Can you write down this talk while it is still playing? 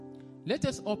Let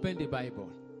us open the Bible.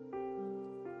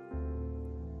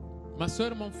 Ma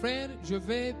soeur, mon frère, je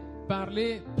vais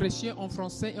prêcher en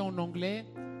français et en anglais.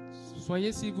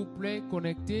 Soyez s'il vous plaît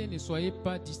connectés, ne soyez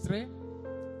pas distraits.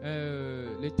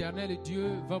 L'Éternel Dieu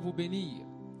va vous bénir.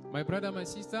 My brother, my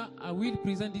sister, I will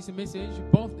present this message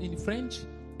both in French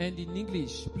and in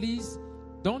English. Please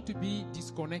don't be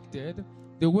disconnected.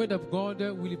 The word of God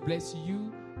will bless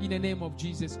you in the name of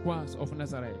Jesus Christ of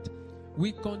Nazareth.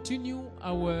 We continue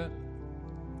our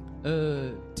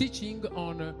teaching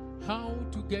on how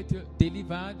to get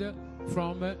delivered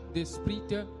from the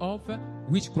spirit of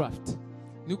witchcraft.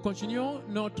 Nous continuons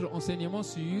notre enseignement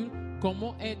sur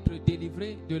comment être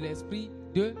délivré de l'esprit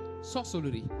de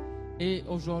sorcellerie. Et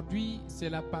aujourd'hui, c'est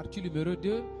la partie numéro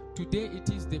 2. Today it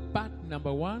is the part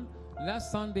number 1.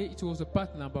 Last Sunday it was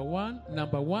part number 1.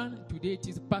 Today it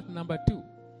is part number 2.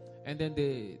 And then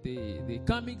the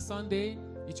coming Sunday,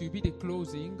 it will be the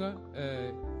closing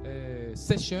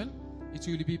session. It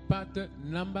will be part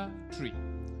number 3.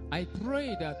 I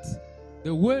pray that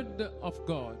the word of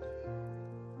God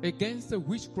against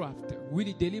witchcraft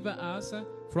will deliver us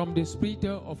from the spirit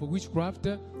of witchcraft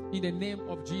in the name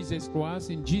of Jesus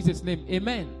Christ. In Jesus' name,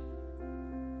 amen.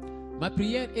 Ma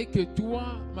prière est que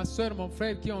toi, ma soeur, mon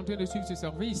frère qui est en train de suivre ce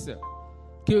service,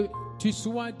 que tu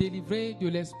sois délivré de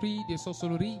l'esprit de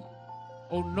sorcellerie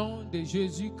au nom de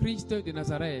Jésus-Christ de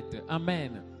Nazareth.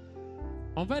 Amen.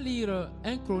 On va lire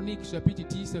 1 Chronique chapitre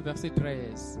 10 verset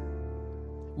 13.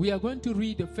 We are going to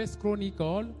read the First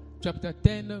Chronicle chapter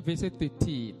 10 verset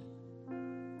 13.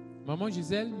 Maman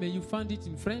Giselle, may you find it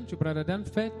in French. Brother Dan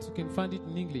Fett, you can find it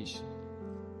in English.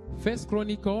 First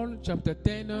Chronicle chapter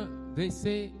 10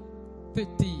 verset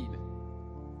 13.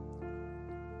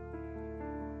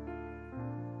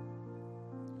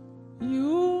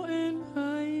 You and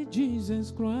I,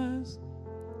 Jesus Christ,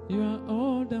 you are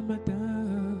all that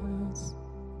matters.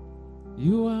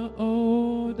 You are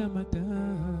all that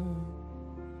matters.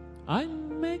 I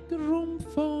make room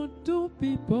for two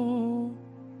people.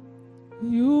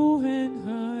 You and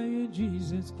I,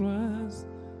 Jesus Christ,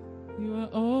 you are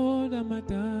all that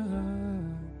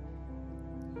matters.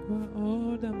 You are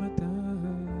all that matters.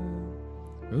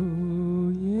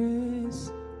 Oh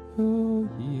yes, oh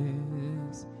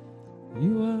yes,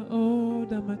 you are all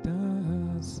that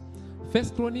matters.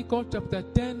 First Chronicle chapter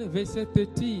 10 verset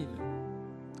 13.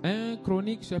 1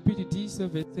 Chronique chapitre 10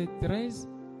 verset 13.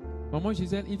 Maman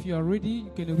Giselle, if you are ready,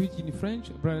 you can read in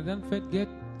French. Brother Dan Fett,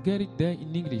 get it there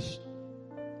in English.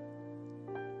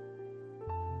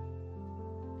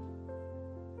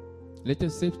 Let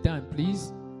us save time,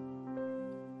 please.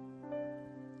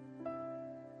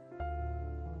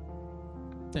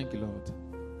 Thank you, Lord.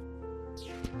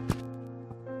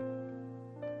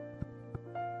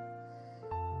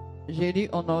 J'ai lu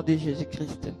au nom de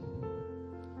Jésus-Christ.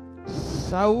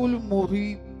 Saoul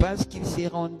mourut parce qu'il s'est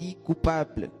rendu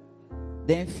coupable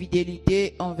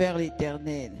d'infidélité envers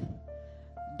l'Éternel,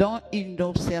 dont il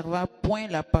n'observa point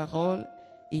la parole,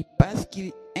 et parce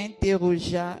qu'il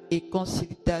interrogea et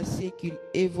consulta ce qu'il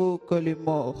évoque le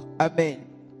mort. Amen.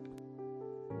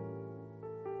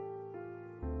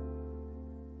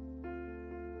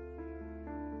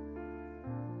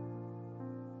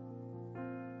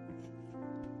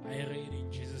 I read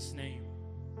in Jesus' name.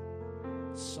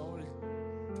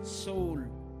 Saul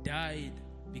died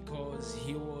because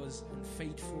he was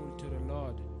unfaithful to the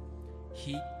Lord.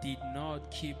 He did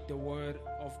not keep the word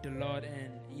of the Lord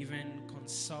and even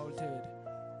consulted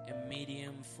a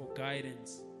medium for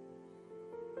guidance.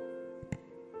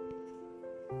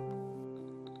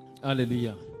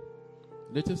 Hallelujah.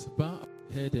 Let us bow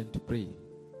our head and pray.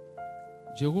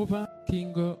 Jehovah,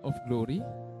 King of glory,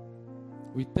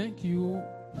 we thank you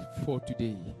for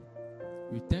today.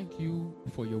 We thank you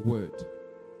for your word.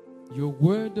 Your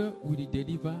word will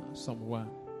deliver someone.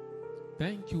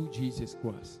 Thank you, Jesus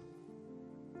Christ.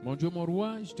 Mon Dieu, mon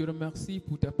roi, je te remercie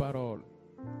pour ta parole.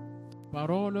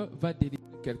 Parole va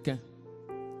délivrer quelqu'un.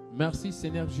 Merci,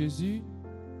 Seigneur Jésus,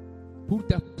 pour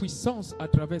ta puissance à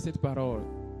travers cette parole.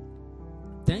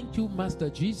 Thank you, Master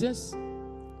Jesus,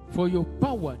 for your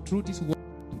power through this word.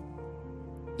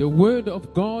 The word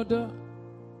of God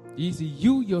is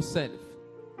you yourself.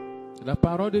 La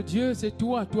parole de Dieu, c'est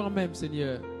toi, toi-même,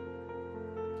 Seigneur.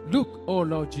 Look, oh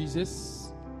Lord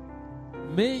Jesus,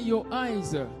 may your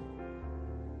eyes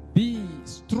be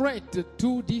straight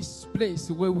to this place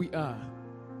where we are.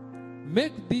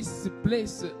 Make this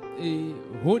place a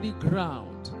holy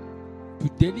ground to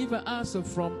deliver us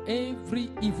from every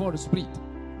evil spirit.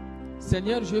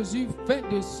 Seigneur Jésus, fais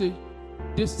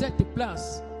de cette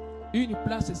place une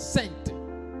place sainte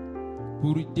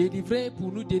pour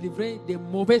nous délivrer des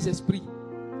mauvais esprits.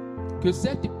 Que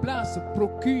cette place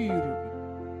procure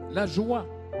la joie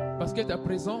parce que ta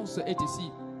présence est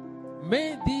ici.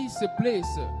 May this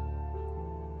place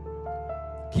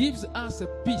gives us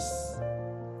peace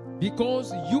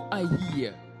because you are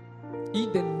here.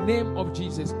 In the name of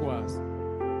Jesus Christ.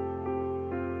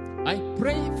 I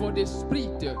pray for the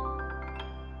spirit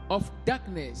of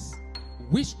darkness,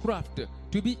 witchcraft,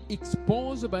 to be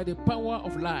exposed by the power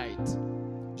of light.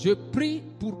 Je prie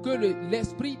pour que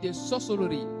l'esprit de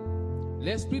sorcellerie,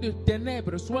 l'esprit de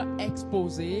ténèbres soit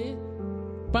exposé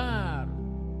par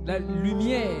la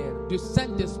lumière du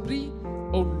Saint-Esprit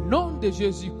au nom de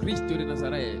Jésus-Christ de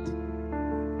Nazareth.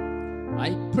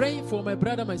 I pray for my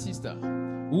brother, my sister.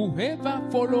 Whoever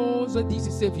follows this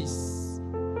service,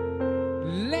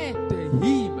 let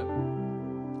him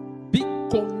be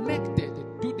connected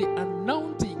to the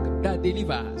anointing that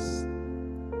delivers.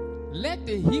 Let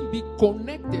him be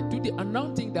connected to the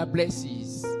anointing that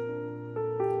blesses.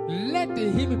 Let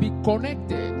him be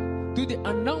connected to the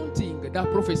anointing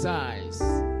that prophesies.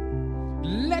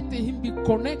 Let him be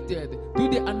connected to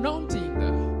the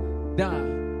anointing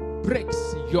that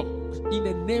breaks yoke. In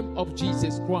the name of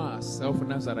Jesus Christ of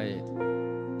Nazareth.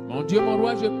 Mon Dieu, mon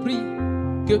roi, je prie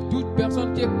que toute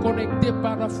personne qui est connectée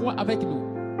par la foi avec nous,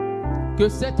 que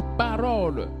cette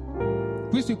parole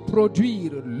puisse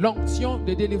produire l'onction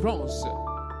de délivrance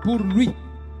pour lui.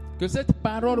 Que cette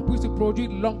parole puisse produire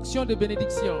l'onction de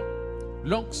bénédiction,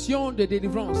 l'onction de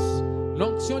délivrance,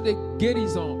 l'onction de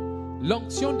guérison,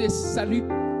 l'onction de salut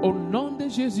au nom de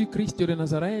Jésus-Christ de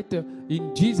Nazareth.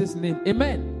 In Jesus' name,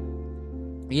 amen.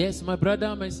 Yes, my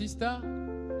brother, my sister,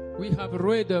 we have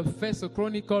read 1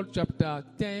 Chronicles chapter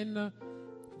 10,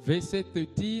 verse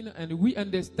 13, and we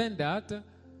understand that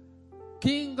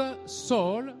King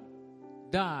Saul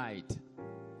died.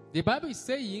 The Bible is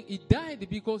saying he died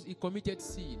because he committed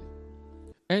sin.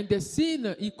 And the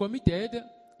sin he committed,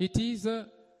 it is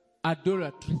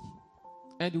idolatry,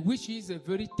 and which is a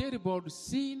very terrible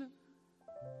sin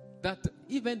that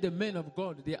even the men of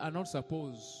God, they are not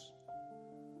supposed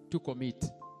to commit.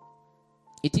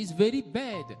 It is very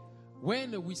bad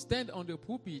when we stand on the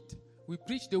pulpit, we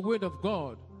preach the word of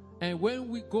God, and when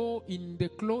we go in the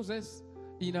closet,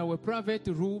 in our private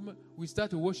room, we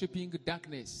start worshiping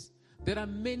darkness. There are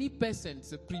many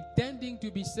persons pretending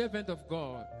to be servants of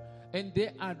God, and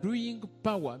they are doing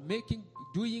power,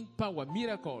 doing power,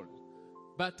 miracle,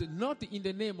 but not in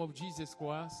the name of Jesus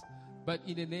Christ, but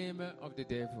in the name of the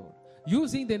devil.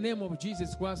 Using the name of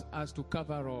Jesus Christ as to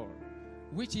cover all,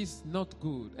 which is not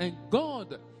good. And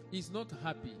God is not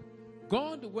happy.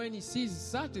 God, when he sees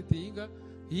such a thing,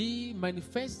 he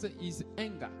manifests his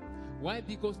anger. Why?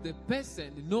 Because the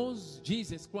person knows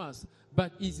Jesus Christ,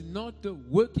 but is not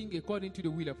working according to the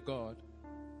will of God.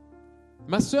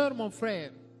 Ma soeur, mon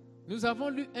frère, nous avons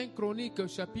lu 1 Chronique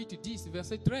chapitre 10,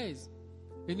 verset 13,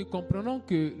 et nous comprenons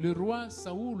que le roi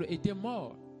Saoul était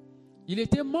mort. Il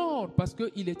était mort parce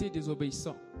qu'il était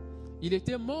désobéissant. Il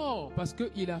était mort parce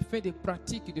qu'il a fait des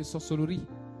pratiques de sorcellerie.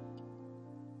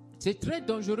 C'est très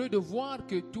dangereux de voir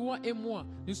que toi et moi,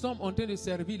 nous sommes en train de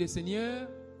servir le Seigneur,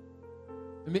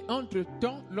 mais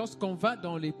entre-temps, lorsqu'on va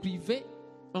dans les privés,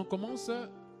 on commence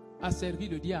à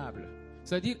servir le diable.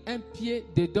 C'est-à-dire un pied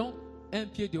dedans, un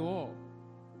pied dehors.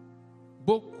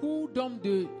 Beaucoup d'hommes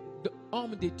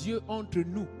de Dieu entre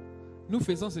nous, nous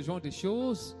faisons ce genre de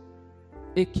choses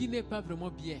et qui n'est pas vraiment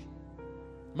bien.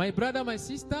 My brother, my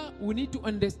sister, we need to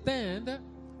understand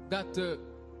that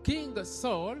King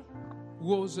Saul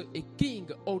was a king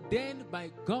ordained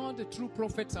by God through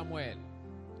prophet Samuel.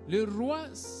 Le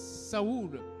roi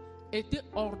Saoul était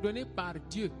ordonné par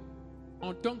Dieu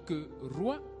en tant que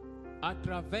roi à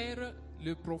travers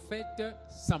le prophète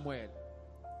Samuel.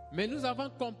 Mais nous avons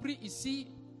compris ici,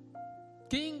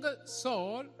 King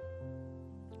Saul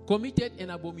committed an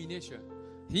abomination.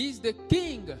 He is the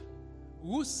king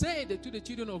who said to the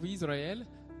children of Israel,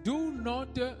 do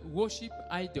not worship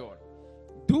idol.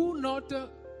 Do not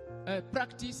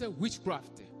practice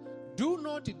witchcraft. Do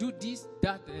not do this,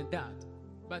 that, and that.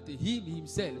 But he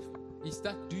himself, he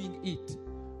started doing it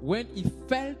when he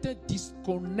felt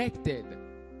disconnected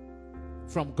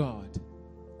from God.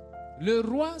 Le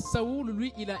roi Saoul,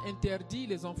 lui, il a interdit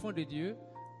les enfants de Dieu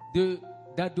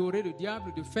d'adorer le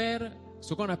diable, de faire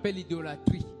ce qu'on appelle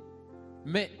l'idolâtrie.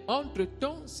 Mais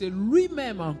entre-temps, c'est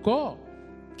lui-même encore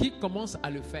qui commence à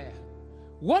le faire.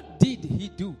 What did he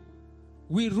do?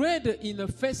 We read in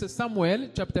 1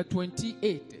 Samuel chapter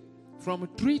 28 from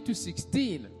 3 to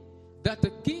 16 that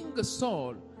King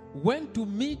Saul went to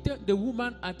meet the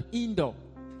woman at Endor,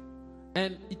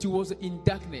 and it was in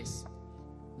darkness.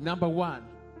 Number one,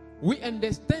 we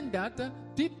understand that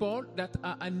people that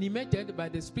are animated by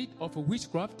the spirit of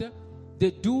witchcraft, they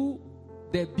do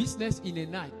their business in the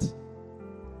night.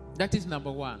 That is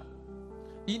number one.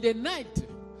 In the night,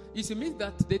 it means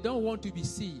that they don't want to be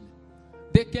seen.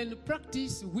 They can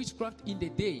practice witchcraft in the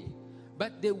day,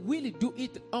 but they will do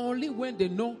it only when they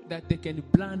know that they can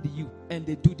blind you and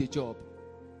they do the job.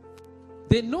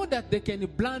 They know that they can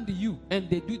blind you and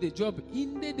they do the job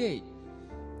in the day.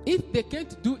 If they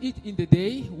can't do it in the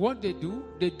day, what they do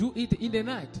it in the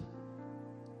night.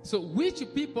 So witch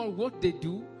people, what they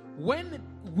do, when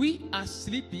we are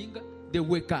sleeping, they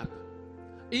wake up.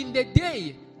 In the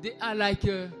day, they are like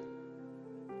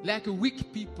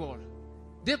weak people.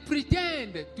 They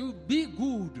pretend to be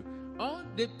good, or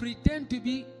they pretend to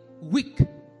be weak.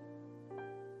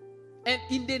 And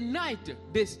in the night,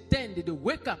 they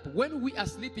wake up. When we are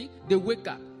sleeping, they wake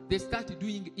up. They start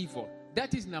doing evil.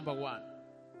 That is number one.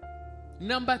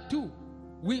 Number two,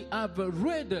 we have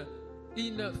read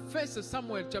in 1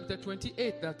 Samuel chapter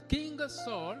 28 that King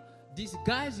Saul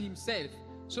disguised himself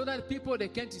so that people they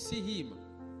can't see him.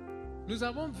 Nous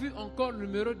avons vu encore le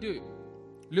numéro 2.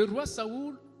 Le roi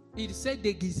Saoul, il s'est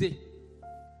déguisé.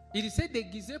 Il s'est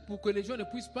déguisé pour que les gens ne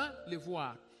puissent pas le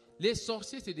voir. Les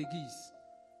sorciers se déguisent.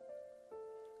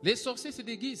 Les sorciers se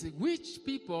déguisent. Witch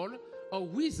people or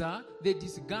wizards, they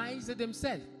disguise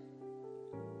themselves.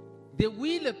 They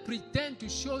will pretend to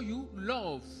show you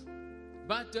love.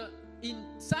 But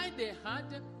inside their heart,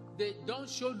 they don't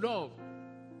show love.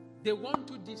 They want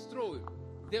to destroy.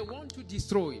 They want to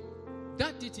destroy.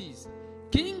 That it is.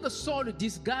 King Saul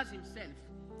disguised himself.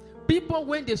 People,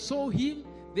 when they saw him,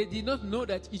 they did not know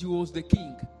that it was the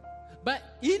king. But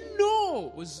he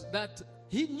knows that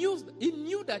he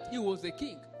knew that he was the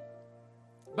king.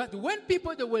 But when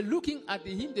people they were looking at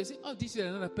him, they say, "Oh, this is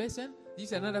another person. This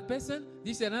is another person.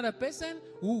 This is another person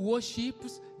who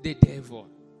worships the devil."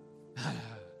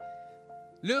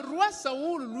 Le roi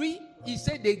Saoul, lui, il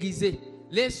s'est déguisé.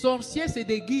 Les sorciers se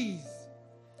déguisent.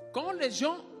 Quand les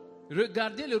gens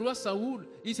regardaient le roi Saoul,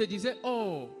 ils se disaient,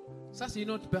 "Oh, ça c'est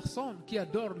une autre personne qui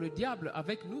adore le diable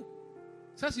avec nous.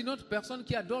 Ça c'est une autre personne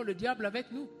qui adore le diable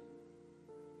avec nous."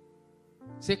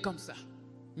 C'est comme ça.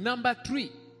 Number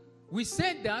 3. We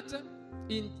said that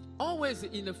always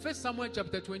in 1 Samuel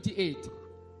chapter 28.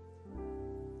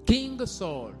 King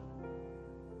Saul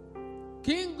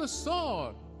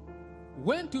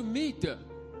went to meet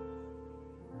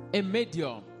a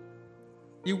medium.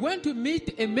 He went to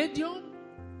meet a medium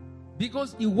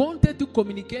because he wanted to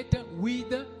communicate with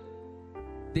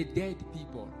the dead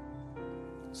people.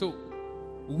 So,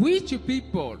 which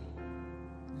people,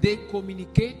 they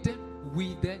communicate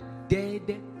with the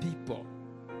dead people.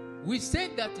 We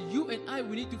said that you and I,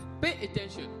 we need to pay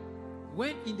attention.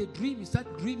 When in the dream, you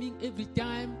start dreaming every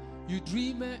time you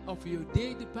dream of your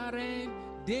dead parent,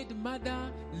 dead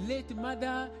mother,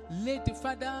 late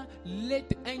father,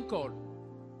 late uncle.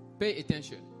 Pay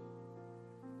attention.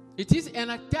 It is an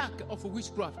attack of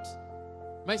witchcraft.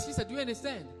 My sister, do you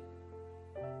understand?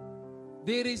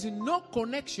 There is no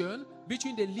connection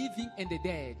between the living and the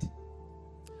dead.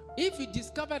 If you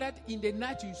discover that in the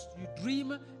night you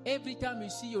dream, every time you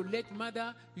see your late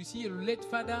mother, you see your late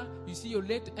father, you see your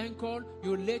late uncle,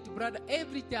 your late brother,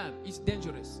 every time it's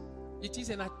dangerous. It is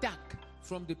an attack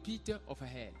from the pit of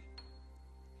hell.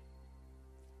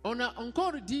 On a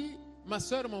encore dit, ma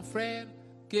soeur, mon frère,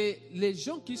 que les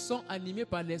gens qui sont animés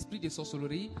par l'esprit de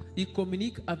sorcellerie, ils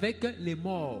communiquent avec les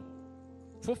morts.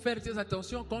 Il faut faire très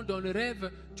attention quand dans le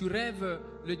rêve, tu rêves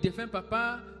le défunt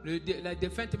papa, la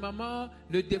défunte maman,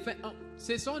 le défunt...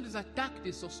 Ce sont des attaques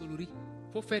de sorcellerie.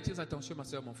 Il faut faire très attention, ma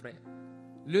soeur, mon frère.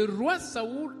 Le roi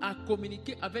Saoul a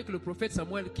communiqué avec le prophète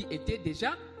Samuel qui était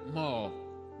déjà mort.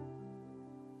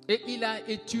 Et il a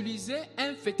utilisé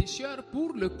un féticheur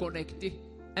pour le connecter,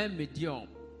 un médium.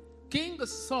 King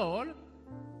Saul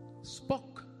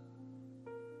spoke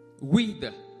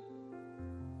with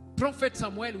Prophet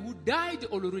Samuel, who died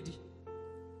already.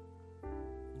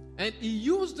 And he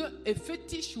used a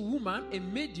fetish woman, a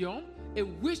medium, a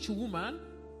witch woman,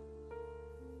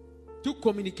 to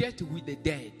communicate with the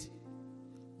dead.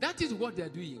 That is what they are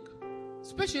doing,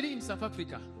 especially in South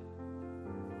Africa.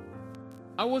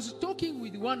 I was talking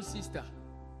with one sister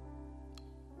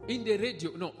in the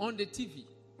radio, no, on the TV.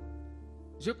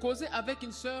 Je causais avec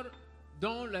une sœur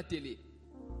dans la télé.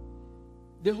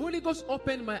 The Holy Ghost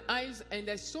opened my eyes and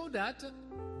I saw that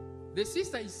the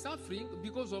sister is suffering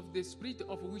because of the spirit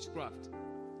of witchcraft.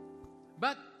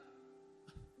 But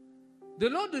the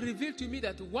Lord revealed to me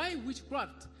that why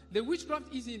witchcraft? The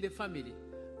witchcraft is in the family.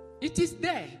 It is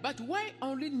there, but why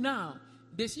only now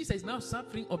the sister is now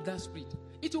suffering of that spirit?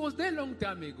 It was there a long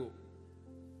time ago.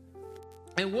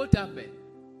 And what happened?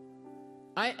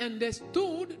 I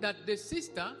understood that the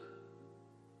sister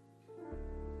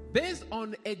based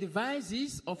on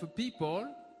advices of people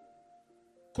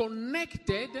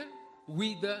connected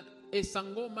with a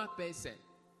Sangoma person.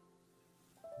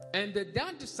 And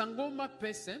that Sangoma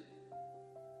person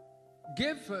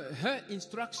gave her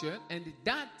instruction, and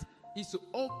that is to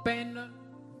open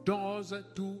doors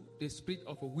to the spirit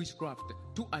of witchcraft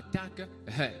to attack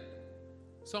her.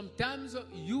 Sometimes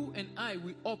you and I,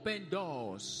 we open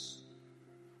doors.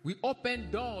 We open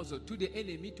doors to the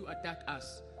enemy to attack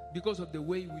us because of the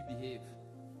way we behave.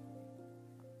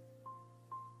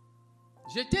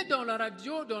 J'étais dans la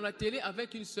radio, dans la télé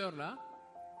avec une sœur là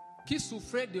qui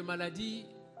souffrait de maladies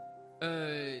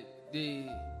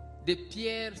des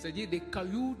pierres, c'est-à-dire des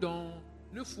cailloux dans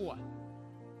le foie.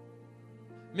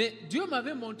 Mais Dieu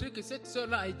m'avait montré que cette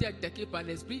sœur-là a été attaquée par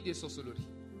l'esprit de sorcellerie.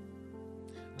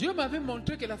 Dieu m'avait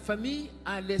montré que la famille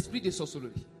a l'esprit de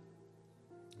sorcellerie.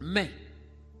 Mais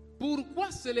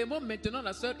pourquoi seulement maintenant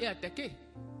la sœur est attaquée?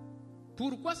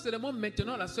 Pourquoi seulement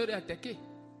maintenant la sœur est attaquée?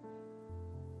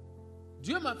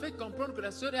 Dieu m'a fait comprendre que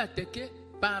la sœur est attaquée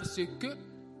parce que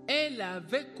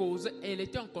elle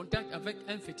était en contact avec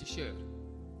un féticheur.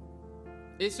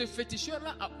 Et ce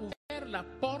féticheur-là a ouvert la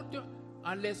porte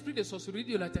à l'esprit de sorcellerie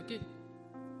de l'attaquer.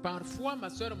 Parfois, ma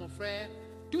soeur, mon frère,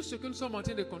 tout ce que nous sommes en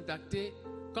train de contacter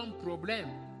comme problème,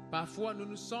 parfois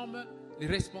nous sommes les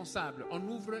responsables. On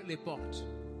ouvre les portes.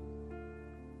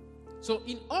 So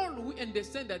in all, we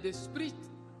understand that the spirit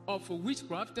of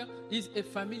witchcraft is a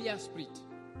familiar spirit.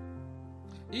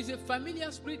 It's a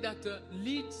familiar spirit that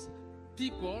leads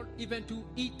people even to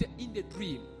eat in the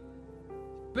dream.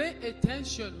 Pay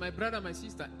attention, my brother, my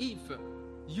sister, if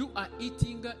you are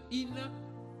eating in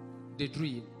the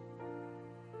dream.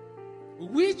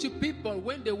 Which people,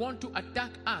 when they want to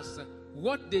attack us,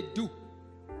 what they do?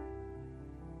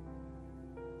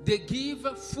 They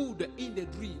give food in the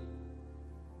dream.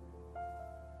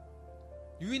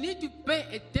 We need to pay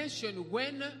attention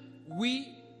when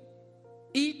we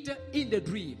eat in the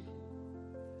dream.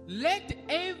 Let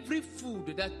every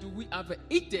food that we have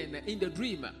eaten in the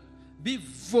dream be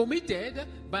vomited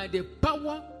by the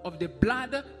power of the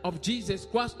blood of Jesus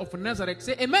Christ of Nazareth.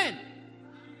 Say amen.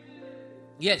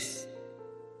 Yes.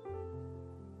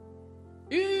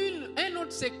 Un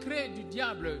autre secret du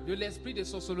diable, de l'esprit de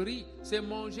sorcellerie, c'est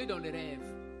manger dans les rêves.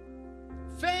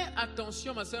 Fais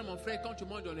attention, ma soeur, mon frère, quand tu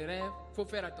manges dans les rêves, il faut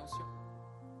faire attention.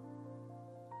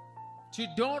 Tu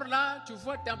dors là, tu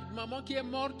vois ta maman qui est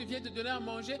morte, tu viens te donner à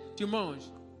manger, tu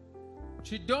manges.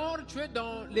 Tu dors, tu es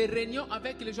dans les réunions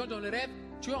avec les gens dans les rêves,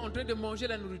 tu es en train de manger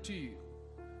la nourriture.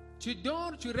 Tu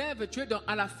dors, tu rêves, tu es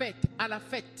à la fête.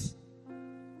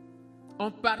 On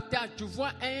partage, tu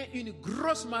vois une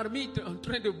grosse marmite en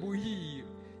train de bouillir.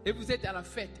 Et vous êtes à la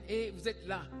fête, et vous êtes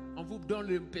là. On vous donne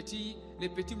les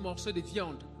petits morceaux de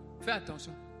viande. Fais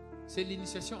attention, c'est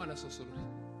l'initiation à la sorcellerie.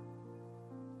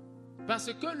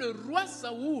 Parce que le roi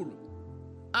Saoul,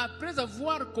 après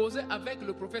avoir causé avec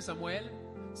le prophète Samuel,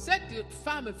 cette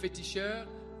femme féticheur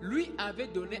lui avait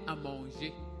donné à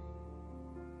manger.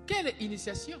 Quelle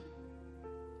initiation!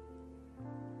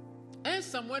 1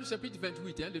 Samuel chapitre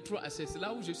 28, de 3 à 16,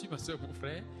 là où je suis, ma soeur, mon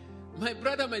frère. My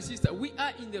brother, my sister, we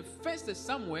are in the 1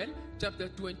 Samuel chapter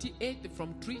 28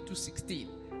 from 3 to 16.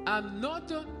 I'm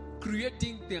not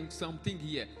creating something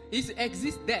here. It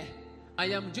exists there.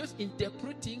 I am just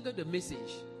interpreting the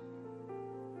message.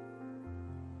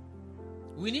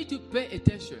 We need to pay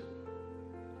attention.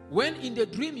 When in the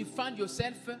dream you find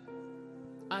yourself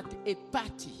at a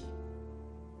party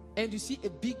and you see a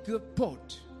big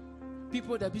pot,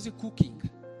 people that are busy cooking,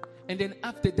 and then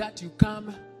after that you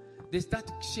come, they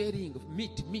start sharing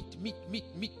meat.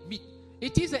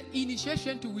 It is an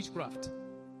initiation to witchcraft.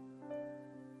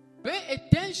 Pay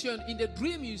attention. In the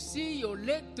dream you see your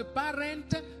late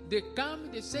parent, they come,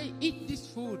 they say, eat this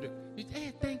food. You say,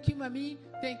 hey, thank you, mommy,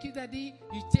 thank you, daddy.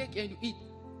 You take and you eat.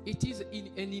 It is an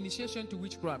initiation to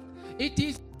witchcraft. It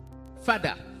is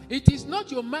father. It is not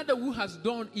your mother who has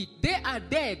done it. They are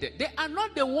dead. They are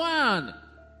not the one.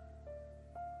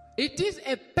 It is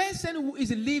a person who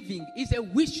is living. It's a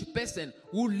witch person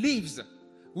who lives,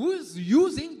 who is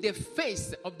using the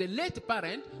face of the late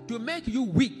parent to make you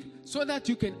weak so that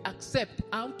you can accept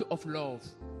out of love.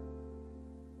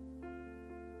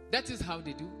 That is how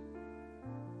they do.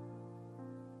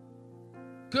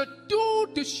 Que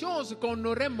toutes choses qu'on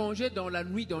aurait mangées dans la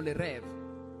nuit, dans les rêves,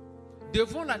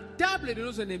 devant la table de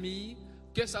nos ennemis,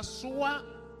 que ça soit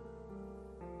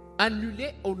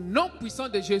annulé au nom puissant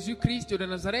de Jésus-Christ de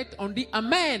Nazareth, on dit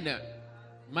Amen.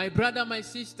 My brother, my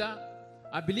sister,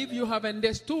 I believe you have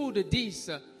understood this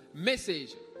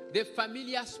message, the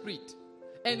familiar spirit.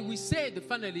 And we said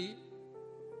finally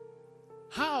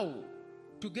how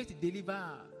to get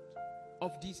delivered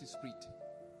of this spirit.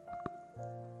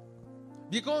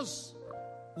 Because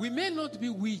we may not be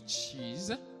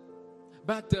witches,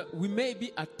 but we may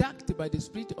be attacked by the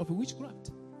spirit of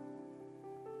witchcraft.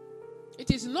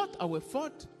 It is not our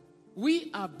fault.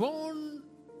 We are born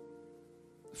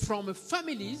from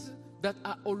families that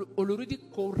are already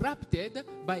corrupted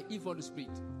by evil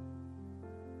spirit.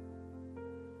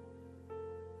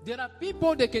 There are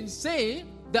people that can say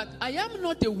that I am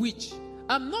not a witch.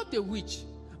 I'm not a witch.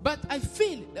 But I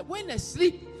feel that when I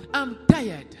sleep, I'm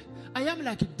tired. I am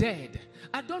like dead.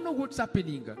 I don't know what's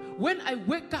happening. When I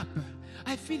wake up,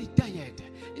 I feel tired.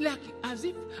 Like as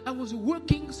if I was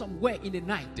working somewhere in the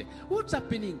night. What's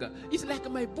happening? It's like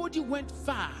my body went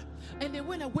far. And then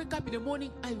when I wake up in the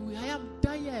morning, I am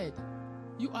tired.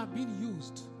 You are being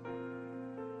used.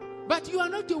 But you are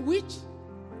not a witch.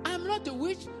 I am not a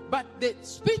witch. But the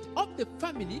spirit of the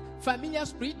family, familiar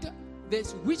spirit,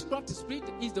 this witchcraft spirit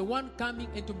is the one coming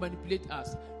and to manipulate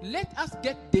us. Let us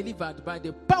get delivered by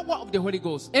the power of the Holy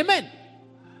Ghost. Amen.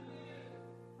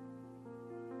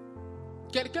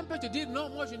 Quelqu'un peut te dire, non,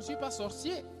 moi je ne suis pas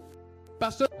sorcier.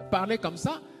 Pasteur parlait comme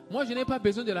ça. Moi je n'ai pas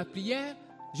besoin de la prière.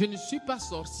 Je ne suis pas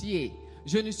sorcier.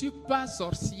 Je ne suis pas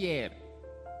sorcière.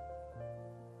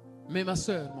 Mais ma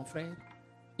soeur, mon frère,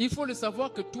 il faut le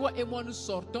savoir que toi et moi nous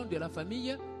sortons de la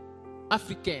famille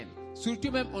africaine.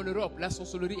 Surtout même en Europe, la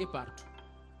sorcellerie est partout.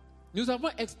 Nous avons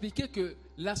expliqué que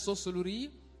la sorcellerie,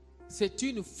 c'est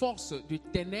une force de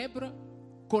ténèbres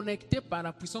connectée par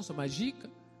la puissance magique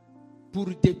pour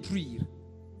détruire.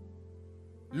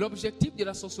 L'objectif de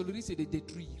la sorcellerie, c'est de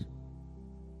détruire.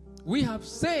 We have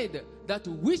said that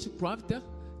witchcraft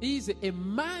is a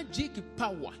magic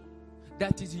power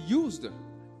that is used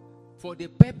for the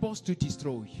purpose to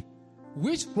destroy.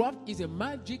 Witchcraft is a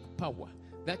magic power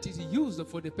that is used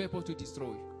for the purpose to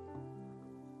destroy.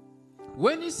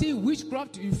 When you see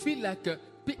witchcraft, you feel like a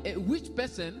witch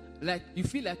person, like you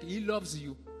feel like he loves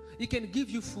you. He can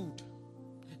give you food.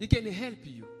 He can help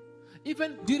you.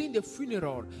 Even during the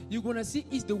funeral, you're going to see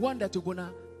he's the one that you're going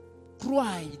to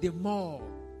cry the more.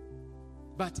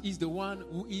 But he's the one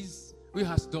who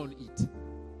has done it.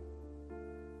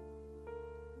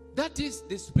 That is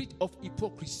the spirit of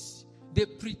hypocrisy. They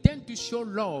pretend to show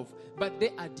love, but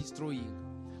they are destroying.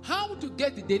 How to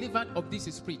get delivered of this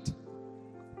spirit?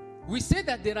 We say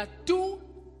that there are two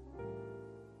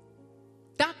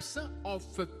types of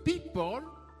people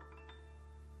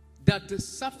that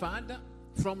suffered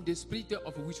from the spirit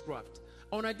of witchcraft.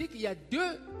 On a dit qu'il y a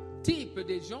deux types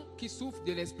de gens qui souffrent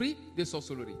de l'esprit de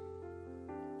sorcellerie.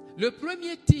 Le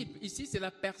premier type ici, c'est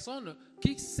la personne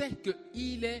qui sait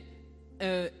qu'il est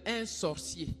un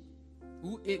sorcier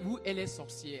ou elle est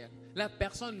sorcière. La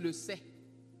personne le sait.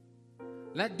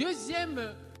 La deuxième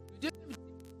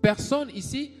personne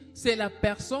ici, c'est la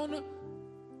personne,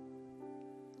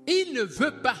 il ne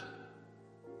veut pas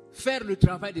faire le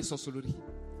travail de sorcellerie,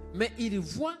 mais il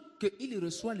voit qu'il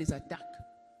reçoit les attaques.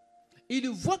 Il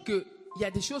voit qu'il y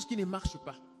a des choses qui ne marchent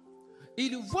pas.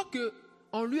 Il voit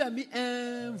qu'on lui a mis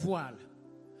un voile.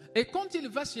 Et quand il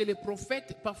va chez les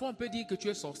prophètes, parfois on peut dire que tu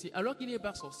es sorcier, alors qu'il n'est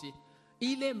pas sorcier.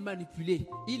 Il est manipulé,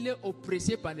 il est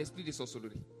oppressé par l'esprit de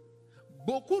sorcellerie.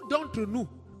 Beaucoup d'entre nous,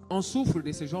 on souffre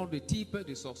de ce genre de type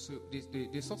de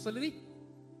sorcellerie.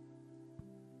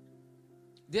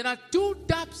 There are two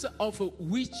types of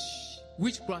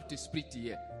witchcraft spirit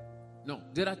here. No,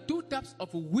 there are two types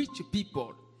of witch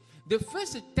people. The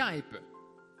first type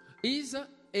is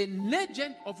an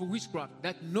agent of witchcraft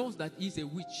that knows that he's a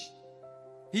witch.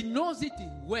 He knows it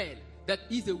well that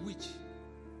he's a witch.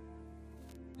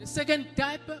 The second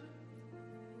type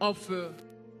of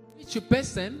witch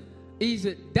person is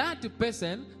that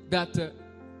person that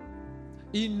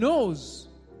he knows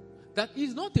that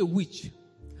he's not a witch,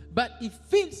 but he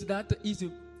feels that he's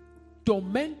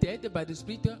tormented by the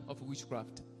spirit of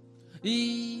witchcraft.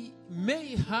 He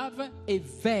may have a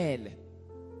veil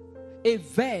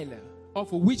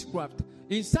of witchcraft.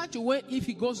 In such a way, if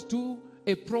he goes to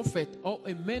a prophet or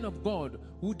a man of God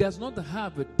who does not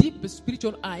have deep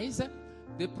spiritual eyes,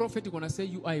 the prophet is going to say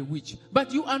you are a witch.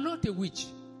 But you are not a witch.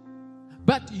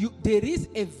 But there is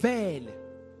a veil.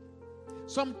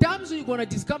 Sometimes you're going to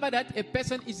discover that a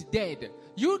person is dead.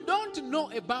 You don't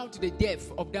know about the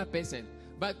death of that person,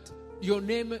 but your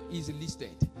name is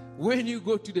listed. When you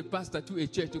go to the pastor to a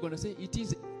church, you're going to say, it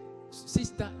is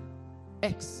sister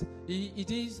X.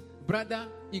 It is brother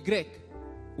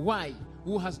Y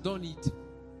who has done it.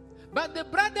 But the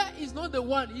brother is not the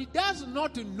one. He does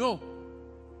not know.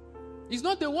 He's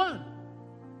not the one.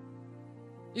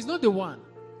 He's not the one.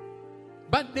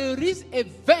 But there is a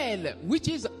veil which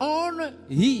is on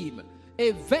him.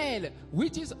 A veil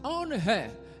which is on her.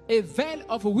 A veil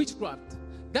of witchcraft.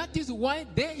 That is why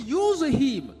they use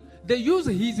him. They use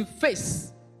his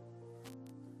face.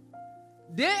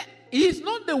 He is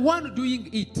not the one doing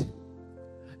it.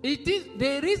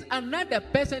 There is another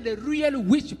person, the real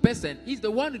witch person is the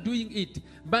one doing it.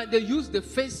 But they use the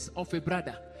face of a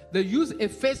brother. They use a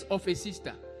face of a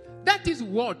sister. That is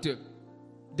what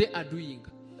they are doing.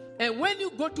 And when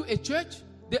you go to a church,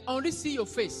 they only see your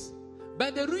face.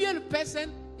 But the real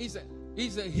person is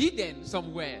hidden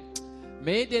somewhere.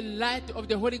 May the light of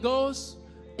the Holy Ghost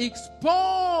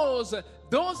expose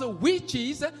those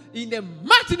witches in the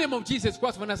mighty name of Jesus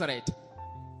Christ of Nazareth.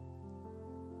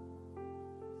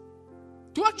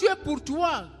 Toi, tu es pour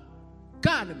toi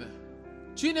calme.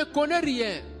 Tu ne connais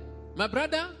rien. My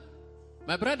brother,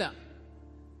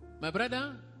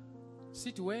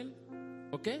 sit well.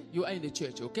 Okay? You are in the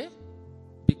church, okay?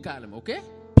 Be calm, okay?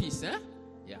 Peace, hein?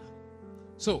 Yeah.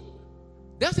 So,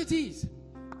 that's it is.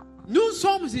 Nous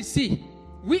sommes ici.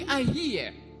 We are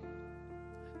here.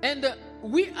 And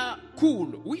we are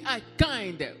cool. We are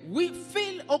kind. We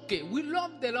feel okay. We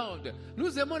love the Lord.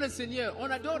 Nous aimons le Seigneur.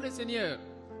 On adore le Seigneur.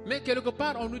 Mais quelque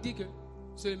part, on nous dit que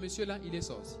ce monsieur-là, il est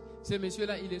sorcier. Ce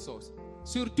monsieur-là, il est sorcier.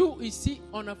 Surtout ici,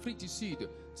 en Afrique du Sud.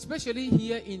 Especially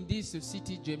here in this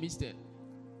city, Jamestown.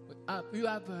 You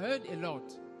have heard a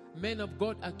lot. Men of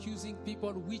God accusing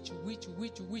people, witch.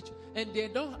 And they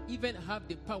don't even have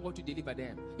the power to deliver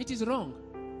them. It is wrong.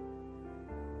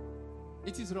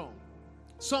 It is wrong.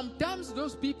 Sometimes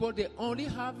those people, they only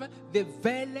have the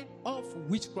veil of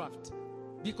witchcraft.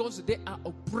 Because they are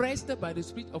oppressed by the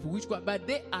spirit of witchcraft. But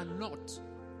they are not.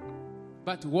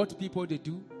 But what people they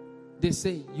do, they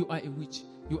say, you are a witch.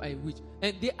 You are a witch.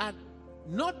 And they are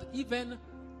not even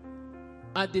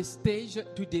at the stage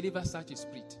to deliver such a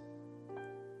spirit.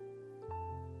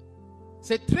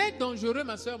 C'est très dangereux,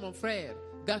 ma soeur, mon frère,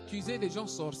 d'accuser les gens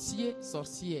sorciers,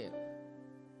 sorcières.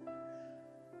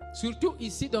 Surtout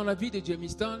ici, dans la ville de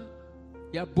Jamestown,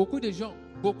 il y a beaucoup de gens,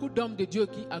 beaucoup d'hommes de Dieu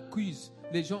qui accusent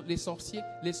les gens, les sorciers,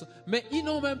 mais ils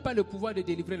n'ont même pas le pouvoir de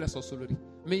délivrer la sorcellerie.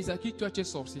 Mais ils accusent, toi tu es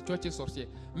sorcier, toi tu es sorcier.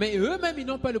 Mais eux-mêmes, ils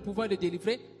n'ont pas le pouvoir de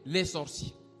délivrer les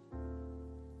sorciers.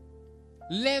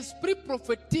 L'esprit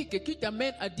prophétique qui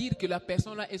t'amène à dire que la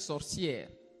personne-là est sorcière,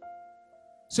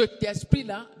 cet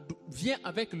esprit-là vient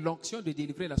avec l'onction de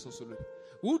délivrer la sorcellerie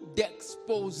ou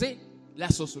d'exposer la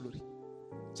sorcellerie.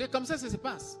 C'est comme ça que ça se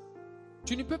passe.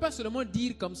 Tu ne peux pas seulement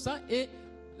dire comme ça et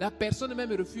la personne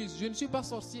même refuse. Je ne suis pas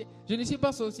sorcier. Je ne suis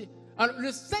pas sorcier. Alors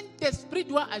le Saint-Esprit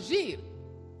doit agir.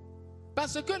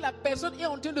 Parce que la personne est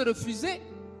en train de refuser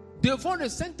devant le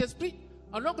Saint-Esprit.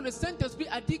 Alors que le Saint-Esprit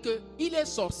a dit qu'il est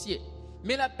sorcier.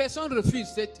 Mais la personne refuse.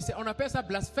 On appelle ça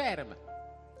blasphème.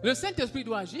 Le Saint-Esprit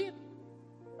doit agir.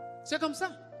 C'est comme ça.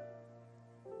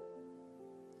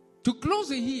 To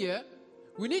close here,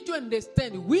 we need to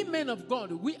understand, we men of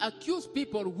God, we accuse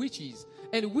people witches,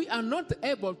 and we are not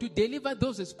able to deliver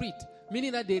those spirits,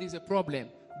 meaning that there is a problem.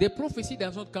 The prophecy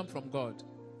does not come from God.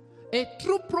 A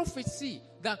true prophecy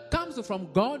that comes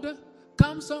from God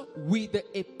comes with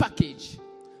a package.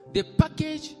 The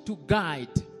package to guide,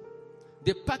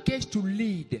 the package to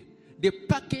lead, the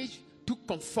package to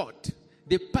comfort,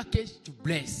 the package to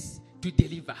bless, to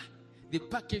deliver, the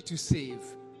package to save.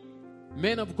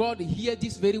 Men of God, hear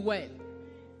this very well.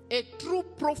 A true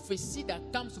prophecy that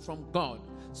comes from God,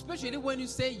 especially when you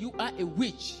say you are a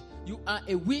witch. You are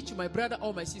a witch, my brother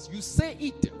or my sister. You say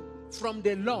it from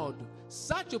the Lord.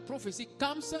 Such a prophecy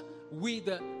comes with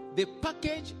the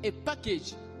package, a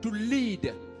package to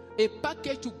lead, a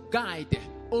package to guide,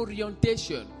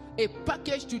 orientation, a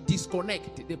package to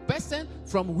disconnect the person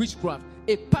from witchcraft,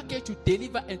 a package to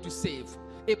deliver and to save,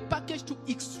 a package to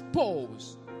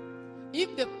expose.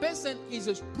 If the person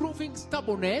is proving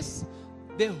stubbornness,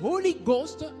 the Holy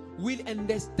Ghost will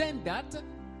understand that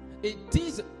it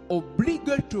is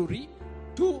obligatory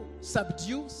to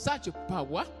subdue such a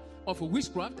power of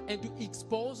witchcraft and to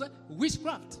expose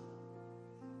witchcraft.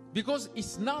 Because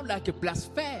it's now like a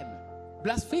blaspheme.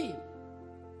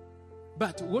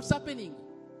 But what's happening?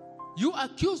 You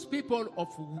accuse people of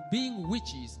being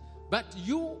witches, but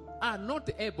you are not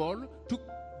able to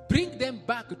bring them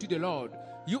back to the Lord.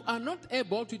 You are not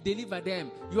able to deliver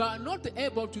them. You are not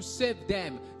able to save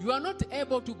them. You are not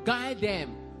able to guide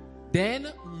them.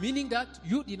 Then, meaning that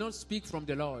you did not speak from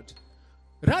the Lord.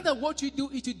 Rather, what you do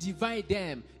is to divide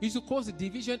them, is to cause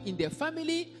division in their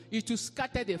family, is to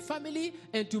scatter their family,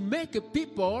 and to make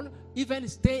people even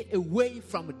stay away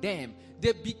from them.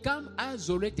 They become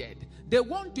isolated. They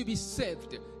want to be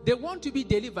saved. They want to be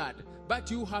delivered. But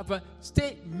you have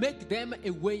make them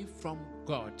away from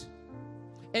God.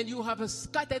 And you have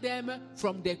scattered them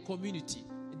from their community.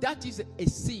 That is a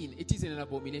sin. It is an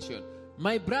abomination.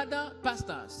 My brother,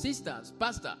 pastor, sisters,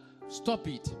 pastor, stop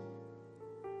it.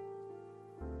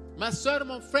 Ma soeur,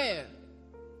 mon frère,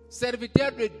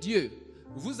 serviteur de Dieu,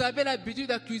 vous avez l'habitude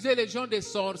d'accuser les gens des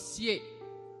sorciers.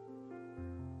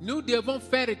 Nous devons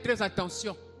faire très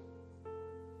attention.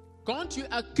 Quand tu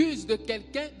accuses de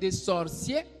quelqu'un des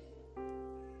sorciers,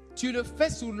 tu le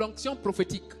fais sous l'onction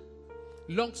prophétique.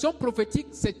 L'onction prophétique,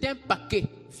 c'est un paquet.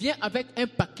 Vient avec un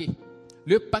paquet.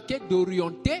 Le paquet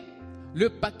d'orienter,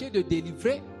 le paquet de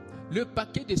délivrer, le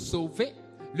paquet de sauver,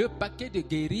 le paquet de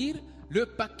guérir, le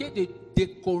paquet de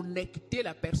déconnecter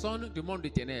la personne du monde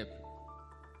des ténèbres.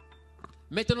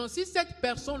 Maintenant, si cette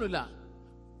personne-là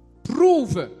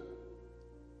prouve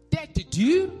tête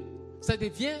dure, ça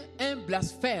devient un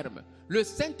blasphème. Le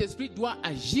Saint-Esprit doit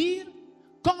agir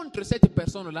contre cette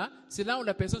personne-là. C'est là où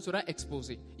la personne sera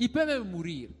exposée. Il peut même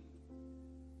mourir.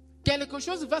 Quelque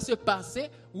chose va se passer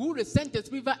où le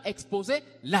Saint-Esprit va exposer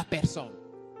la personne.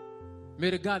 Mais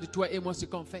regarde, toi et moi, ce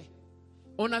qu'on fait.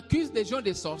 On accuse des gens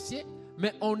des sorciers,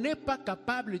 mais on n'est pas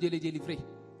capable de les délivrer.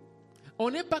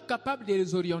 On n'est pas capable de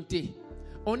les orienter.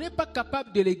 On n'est pas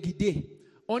capable de les guider.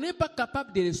 On n'est pas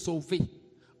capable de les sauver.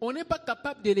 On n'est pas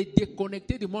capable de les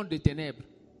déconnecter du monde des ténèbres.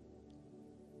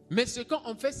 Mais ce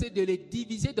qu'on fait, c'est de les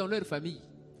diviser dans leur famille.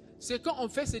 Ce qu'on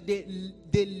fait, c'est de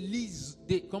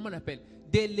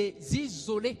les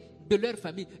isoler de leur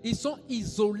famille. Ils sont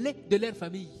isolés de leur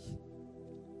famille.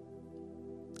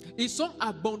 Ils sont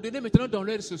abandonnés maintenant dans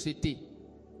leur société.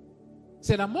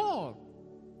 C'est la mort.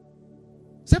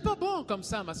 C'est pas bon comme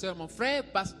ça, ma soeur, mon frère,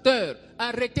 pasteur.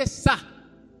 Arrêtez ça.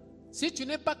 Si tu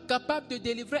n'es pas capable de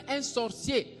délivrer un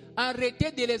sorcier,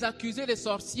 arrêtez de les accuser de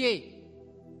sorciers.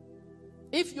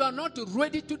 If you are not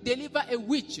ready to deliver a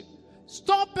witch,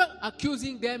 stop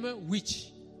accusing them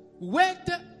witch. Wait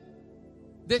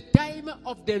the time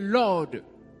of the Lord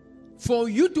for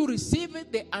you to receive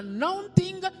the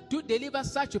anointing to deliver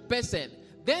such a person.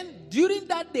 Then during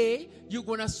that day, you're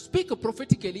going to speak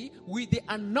prophetically with the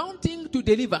anointing to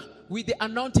deliver, with the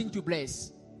anointing to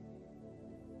bless.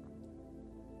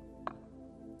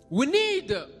 We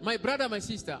need, my brother, my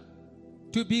sister,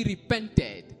 to be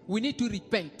repented. We need to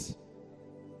repent.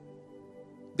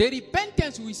 The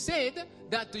repentance, we said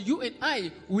that you and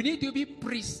I, we need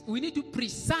to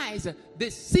precise the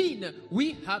sin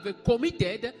we have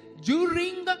committed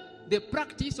during the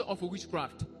practice of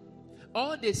witchcraft,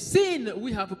 or the sin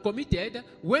we have committed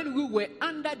when we were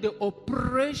under the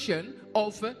oppression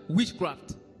of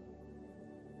witchcraft.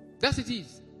 That's it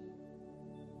is.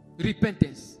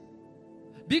 Repentance.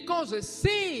 Because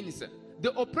sins,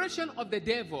 the oppression of the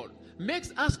devil,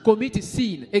 makes us commit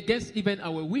sin against even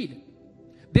our will.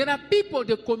 There are people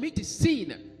that commit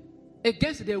sin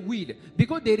against their will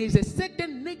because there is a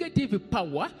certain negative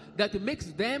power that makes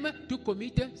them to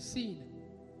commit sin.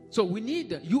 So we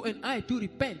need you and I to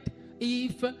repent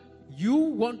if you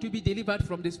want to be delivered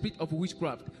from the spirit of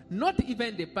witchcraft. Not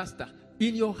even the pastor.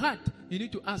 In your heart, you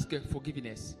need to ask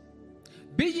forgiveness.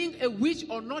 Being a witch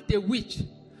or not a witch,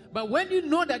 but when you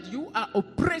know that you are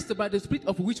oppressed by the spirit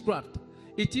of witchcraft,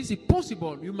 it is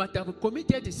possible you might have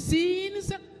committed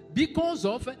sins because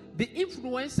of the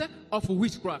influence of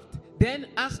witchcraft. Then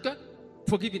ask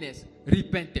forgiveness,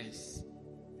 repentance.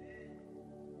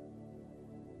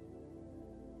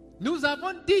 Nous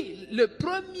avons dit, le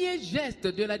premier geste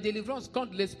de la délivrance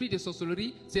contre l'esprit de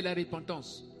sorcellerie, c'est la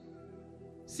repentance.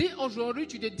 Si aujourd'hui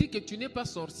tu te dis que tu n'es pas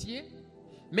sorcier,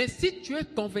 mais si tu es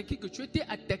convaincu que tu as été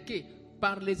attaqué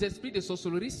par les esprits de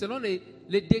sorcellerie, selon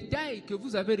les détails que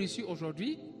vous avez reçus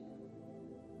aujourd'hui,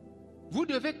 vous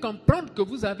devez comprendre que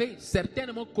vous avez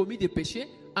certainement commis des péchés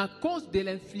à cause de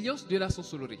l'influence de la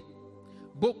sorcellerie.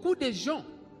 Beaucoup de gens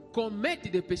commettent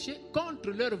des péchés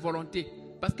contre leur volonté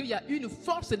parce qu'il y a une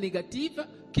force négative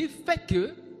qui fait que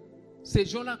ces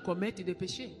gens-là commettent des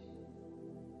péchés.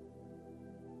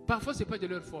 Parfois, ce n'est pas de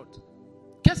leur faute.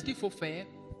 Qu'est-ce qu'il faut faire?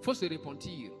 Il faut se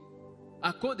repentir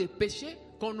à cause des péchés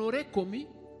qu'on aurait commis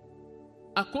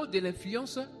à cause de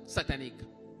l'influence satanique.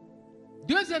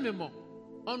 Deuxièmement,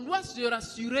 on doit se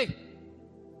rassurer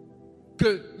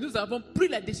que nous avons pris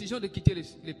la décision de quitter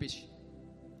les péchés.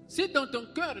 Si dans ton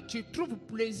cœur tu trouves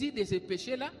plaisir de ces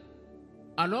péchés-là,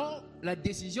 alors la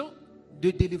décision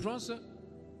de délivrance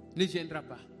ne viendra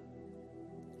pas.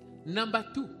 Number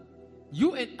 2,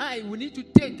 you and I, we need to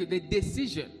take the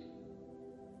decision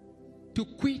to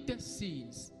quit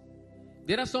sins.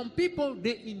 There are some people,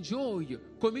 they enjoy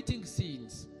committing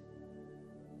sins.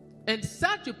 And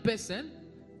such a person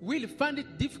will find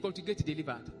it difficult to get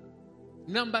delivered.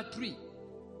 Number 3,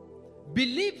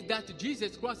 believe that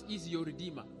Jesus Christ is your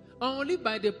Redeemer. Only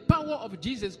by the power of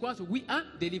Jesus Christ we are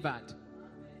delivered.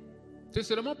 C'est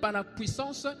seulement par la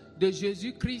puissance de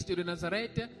Jésus-Christ de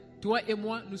Nazareth, toi et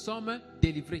moi, nous sommes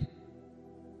délivrés.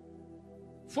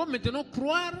 faut maintenant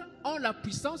croire en la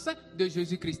puissance de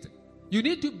Jésus-Christ. You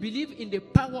need to believe in the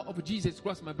power of Jesus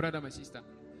Christ, my brother, my sister.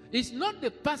 It's not the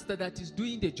pastor that is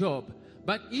doing the job,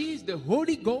 but it is the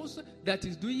Holy Ghost that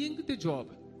is doing the job.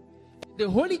 The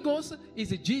Holy Ghost is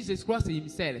Jesus Christ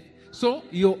himself. So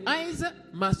your eyes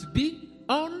must be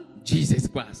on Jesus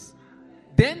Christ.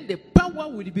 Then the power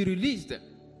will be released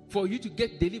for you to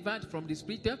get delivered from the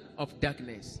spirit of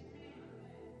darkness.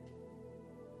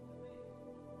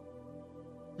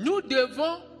 Nous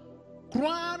devons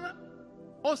croire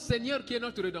au Seigneur qui est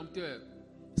notre Rédempteur.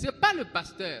 Ce n'est pas le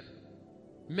pasteur,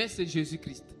 mais c'est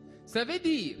Jésus-Christ. Ça veut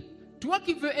dire, toi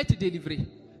qui veux être délivré,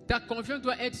 ta confiance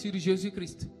doit être sur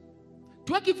Jésus-Christ.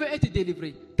 Toi qui veux être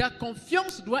délivré, ta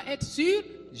confiance doit être sur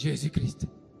Jésus-Christ.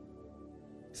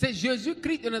 C'est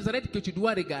Jésus-Christ de Nazareth que tu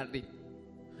dois regarder.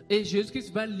 Et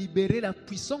Jésus-Christ va libérer la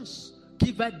puissance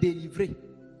qui va délivrer,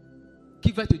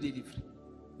 qui va te délivrer.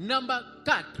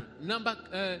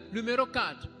 Numéro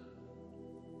 4.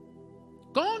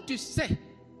 Quand tu sais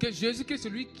que Jésus-Christ est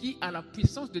celui qui a la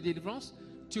puissance de délivrance,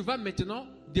 tu vas maintenant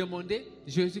demander à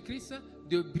Jésus-Christ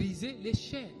de briser les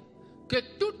chaînes. Que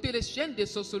toutes les chaînes de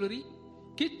sorcellerie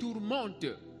qui tourmentent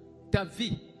ta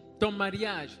vie, ton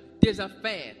mariage, tes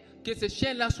affaires, que ces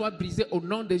chaînes-là soient brisées au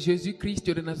nom de Jésus-Christ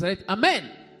de Nazareth. Amen.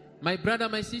 My brother,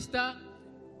 my sister,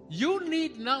 you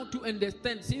need now to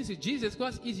understand, since Jesus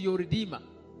Christ is your Redeemer,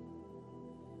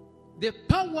 the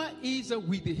power is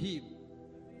with him.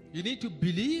 You need to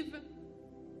believe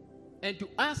and to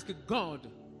ask God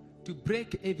to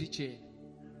break every chain.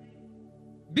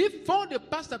 Before the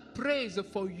pastor prays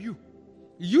for you,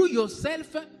 you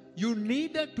yourself, you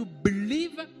need to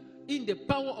believe in the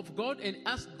power of God and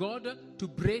ask God to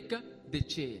break the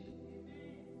chain.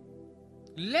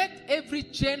 Let every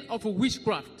chain of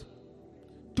witchcraft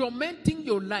tormenting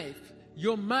your life,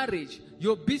 your marriage,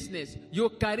 your business, your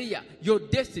career, your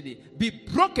destiny be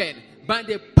broken by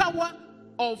the power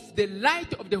of the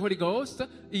light of the Holy Ghost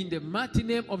in the mighty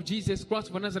name of Jesus Christ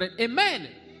of Nazareth. Amen.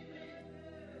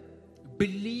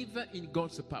 Believe in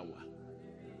God's power.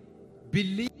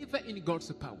 Believe in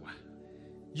God's power.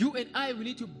 You and I, we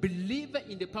need to believe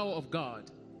in the power of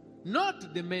God.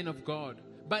 Not the man of God,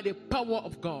 but the power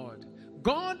of God.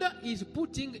 God is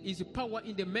putting his power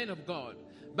in the man of God.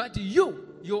 But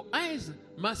you, your eyes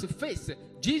must face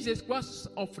Jesus Christ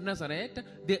of Nazareth,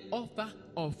 the author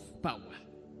of power.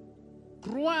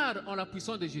 Croire en la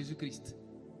puissance de Jésus-Christ.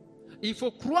 Il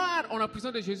faut croire en la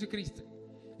puissance de Jésus-Christ.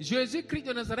 Jésus-Christ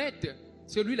de Nazareth,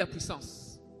 c'est lui la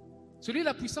puissance. C'est lui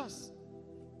la puissance.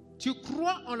 Tu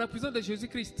crois en la puissance de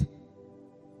Jésus-Christ.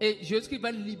 Et Jésus-Christ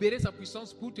va libérer sa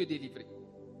puissance pour te délivrer.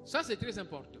 Ça, c'est très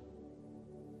important.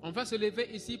 On va se lever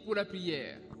ici pour la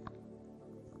prière.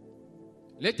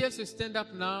 Let us stand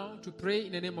up now to pray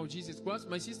in the name of Jesus Christ.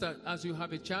 My sister, as you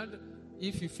have a child,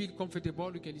 if you feel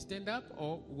comfortable, you can stand up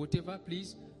or whatever,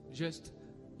 please. Just,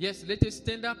 yes, let us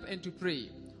stand up and to pray.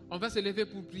 On va se lever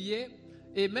pour prier.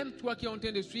 Et même toi qui es en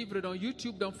train de suivre dans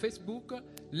YouTube, dans Facebook,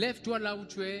 lève-toi là où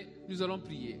tu es, nous allons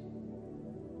prier.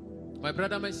 My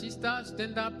brother, my sister,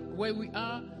 stand up where we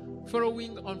are,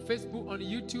 following on Facebook, on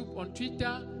YouTube, on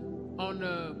Twitter, on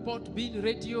Portbean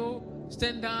Radio.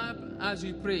 Stand up as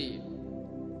we pray.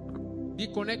 Be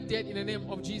connected in the name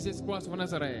of Jesus Christ of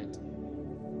Nazareth.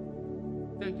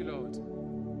 Thank you, Lord.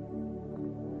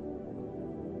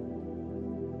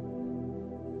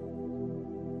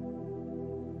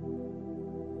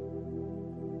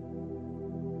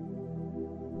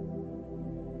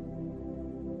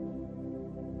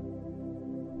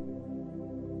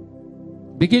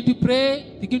 Begin to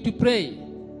pray. Begin to pray.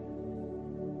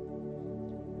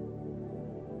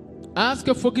 Ask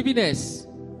for forgiveness.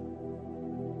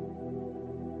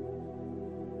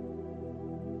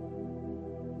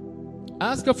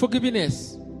 Ask for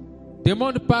forgiveness.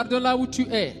 Demande pardon là où tu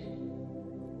es.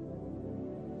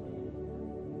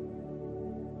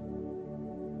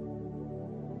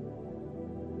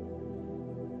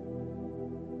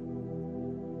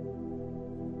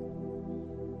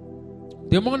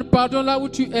 Demande pardon là où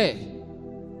tu es.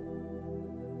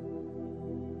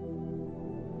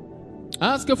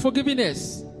 Ask for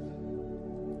forgiveness.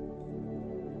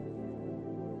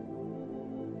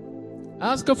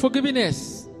 Ask for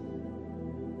forgiveness.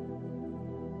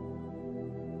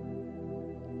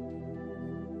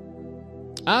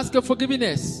 Ask for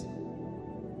forgiveness.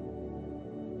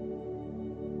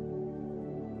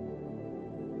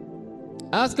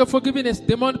 Ask for forgiveness.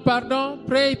 Demande pardon.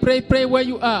 Pray, pray, pray where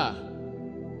you are.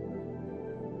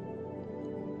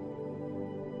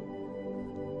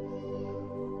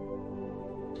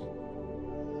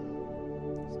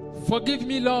 Forgive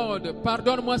me, Lord.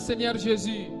 Pardonne-moi, Seigneur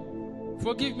Jésus.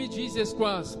 Forgive me, Jesus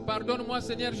Christ. Pardonne-moi,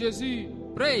 Seigneur Jésus.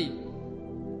 Pray.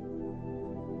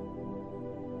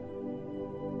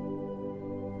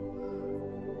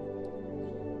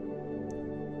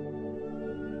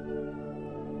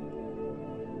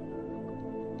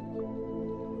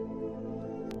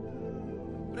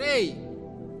 Pray.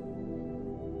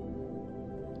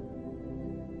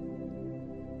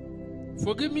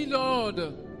 Forgive me, Lord.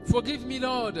 Forgive me,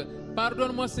 Lord.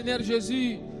 Pardonne-moi, Seigneur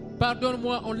Jésus.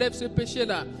 Pardonne-moi, enlève ce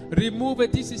péché-là. Remove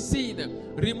this sin.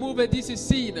 Remove this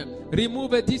sin.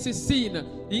 Remove this sin.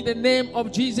 In the name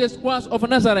of Jesus Christ of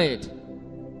Nazareth.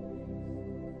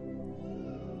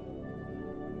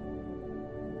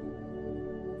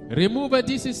 Remove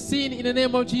this sin in the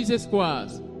name of Jesus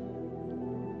Christ.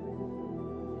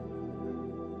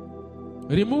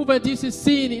 Remove this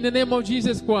sin in the name of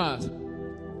Jesus Christ.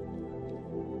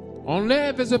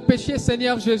 Enlève ce péché,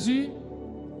 Seigneur Jésus.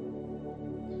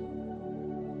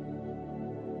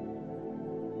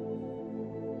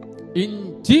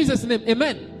 In Jesus' name,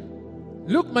 amen.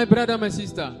 Look, my brother, my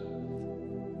sister.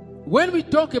 When we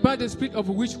talk about the spirit of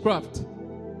witchcraft,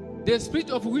 the spirit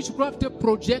of witchcraft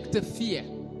projects fear.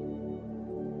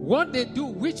 What they do,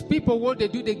 which people, what they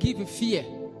do, they give fear.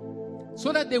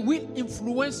 So that they will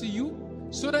influence you,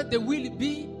 so that they will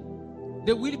be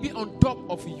on top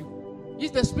of you.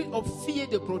 It's the spirit of fear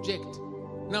they project.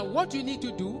 Now, what you need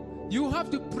to do, you have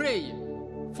to pray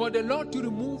for the Lord to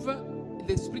remove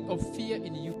the spirit of fear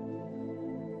in you.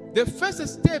 The first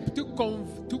step to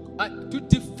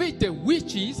defeat the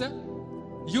witches,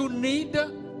 you need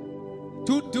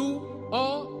to do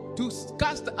or to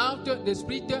cast out the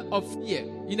spirit of fear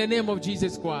in the name of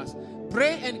Jesus Christ.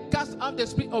 Pray and cast out the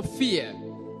spirit of fear.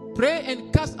 Pray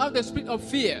and cast out the spirit of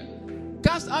fear.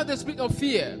 Cast out the spirit of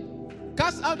fear.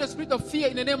 Cast out the spirit of fear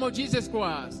in the name of Jesus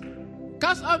Christ.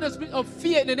 Cast out the spirit of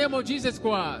fear in the name of Jesus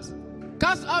Christ.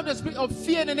 Cast out the spirit of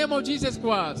fear in the name of Jesus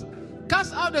Christ.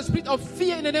 Cast out the spirit of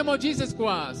fear in the name of Jesus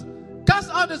Christ. Cast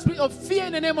out the spirit of fear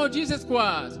in the name of Jesus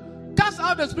Christ. Cast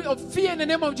out the spirit of fear in the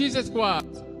name of Jesus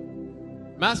Christ.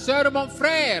 Ma soeur, mon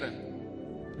frère,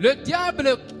 le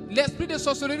diable, l'esprit de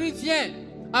sorcellerie vient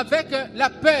avec la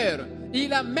peur.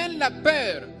 Il amène la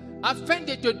peur afin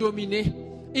de te dominer.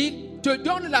 Il te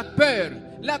donne la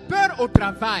peur au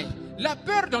travail, la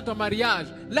peur dans ton mariage,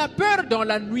 la peur dans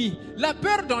la nuit, la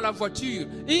peur dans la voiture.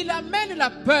 Il amène la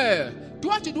peur.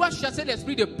 Toi, tu dois chasser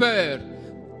l'esprit de peur.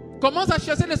 Commence à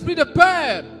chasser l'esprit de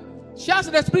peur.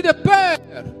 Chasse l'esprit de peur.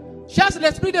 Chasse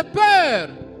l'esprit de peur.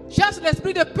 Chasse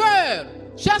l'esprit de peur.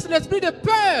 Chasse l'esprit de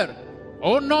peur.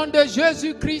 Au nom de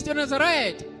Jésus-Christ de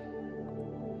Nazareth.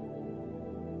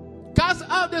 Cast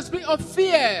out the spirit of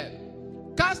fear.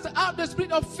 Cast out the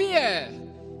spirit of fear.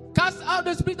 Cast out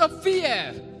the spirit of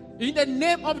fear. In the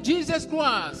name of Jesus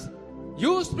Christ.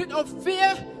 You spirit of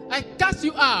fear, I cast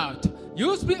you out.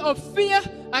 You spirit of fear,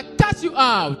 I cast you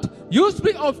out. You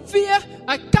spirit of fear,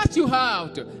 I cast you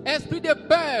out. Esprit de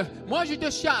peur, moi je te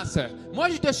chasse. Moi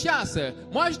je te chasse.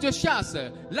 Moi je te chasse.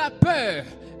 La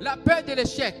peur de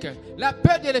l'échec, la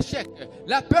peur de l'échec,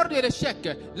 la peur de l'échec,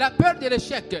 la peur de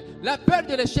l'échec, la peur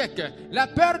de l'échec, la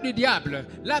peur du diable,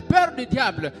 la peur du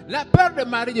diable, la peur de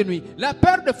mari de nuit, la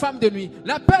peur de femme de nuit,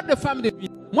 la peur de femme de nuit.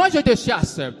 Moi je te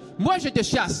chasse, moi je te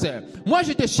chasse, moi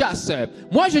je te chasse,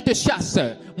 moi je te chasse,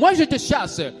 moi je te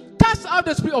chasse. Cast out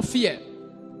the spirit of fear.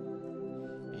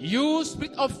 You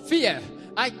spirit of fear,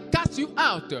 I cast you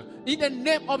out in the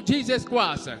name of Jesus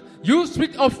Christ. You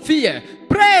spirit of fear,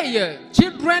 pray.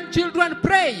 Children,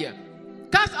 pray.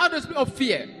 Cast out the spirit of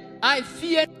fear. I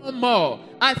fear no more.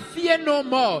 I fear no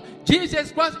more.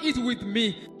 Jesus Christ is with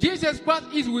me. Jesus Christ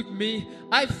is with me.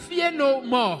 I fear no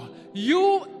more.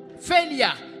 You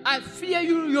failure, I fear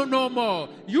you no more.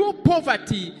 You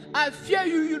poverty, I fear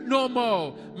you no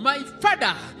more. My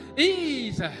Father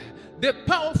is the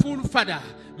powerful Father.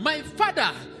 My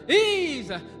Father is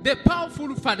the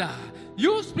powerful Father.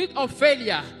 You spirit of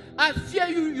failure, I fear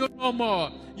you no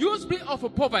more. You spirit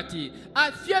of poverty, I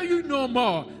fear you no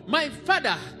more. My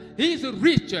Father is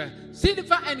rich.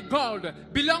 Silver and gold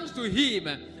belongs to him.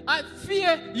 I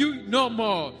fear you no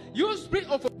more. You spirit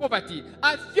of poverty,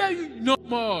 I fear you no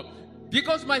more.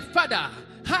 Because my Father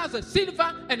has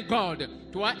silver and gold.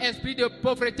 Toi, esprit de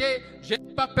pauvreté, je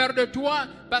n'ai pas peur de toi,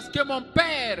 parce que mon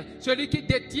Père, celui qui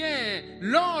détient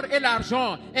l'or et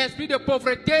l'argent, esprit de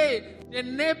pauvreté, je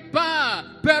n'ai pas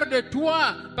peur de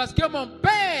toi, parce que mon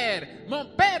Père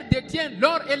détient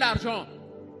l'or et l'argent.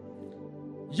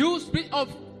 You spirit of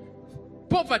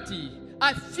poverty,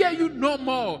 I fear you no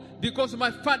more, because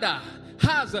my Father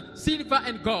has silver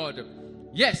and gold.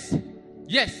 Yes.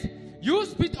 You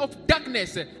spirit of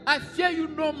darkness, I fear you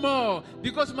no more,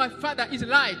 because my Father is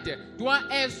light. Toi,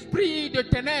 esprit de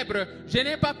ténèbres, je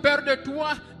n'ai pas peur de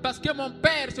toi, parce que mon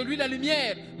Père, c'est lui la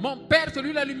lumière. Mon Père, c'est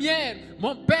lui la lumière.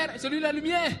 Mon Père, c'est lui la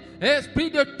lumière.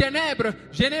 Esprit de ténèbres,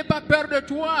 je n'ai pas peur de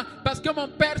toi, parce que mon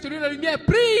Père, c'est lui la lumière.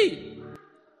 Prie!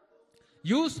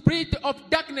 You spirit of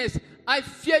darkness, I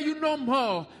fear you no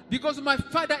more, because my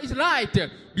Father is light.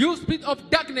 You spirit of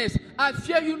darkness, I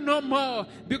fear you no more,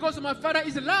 because my Father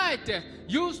is light.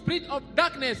 You spirit of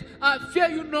darkness, I fear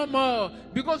you no more,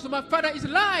 because my Father is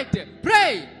light.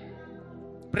 Pray.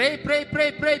 Pray, pray,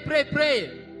 pray, pray, pray,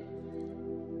 pray.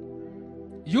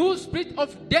 You spirit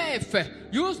of death,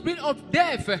 you spirit of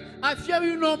death, I fear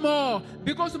you no more,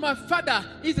 because my Father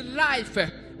is life.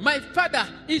 My Father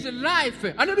is life.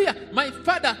 Hallelujah. My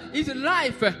Father is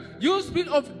life. You spirit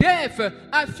of death,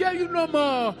 I fear you no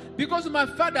more, because my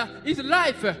Father is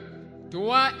life.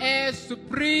 Toi,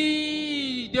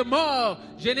 esprit de mort,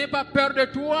 je n'ai pas peur de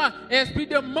toi. Esprit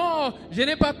de mort, je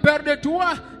n'ai pas peur de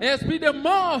toi. Esprit de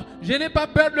mort, je n'ai pas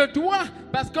peur de toi.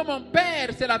 Parce que mon Père,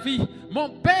 c'est la vie. Mon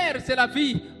Père, c'est la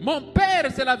vie. Mon Père,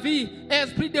 c'est la vie.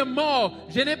 Esprit de mort,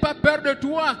 je n'ai pas peur de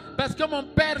toi. Parce que mon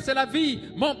Père, c'est la vie.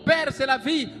 Mon Père, c'est la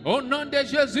vie. Au nom de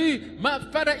Jésus, my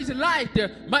Father is light.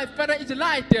 My Father is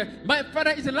light. My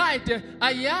Father is light.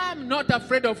 I am not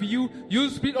afraid of you, you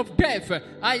spirit of death.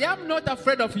 I am not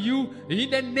afraid of you. In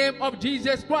the name of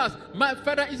Jesus Christ, my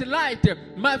Father is light.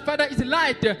 My Father is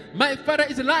light. My Father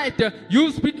is light.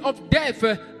 You spirit of death,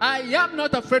 I am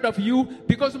not afraid of you,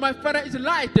 because my Father is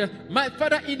light. My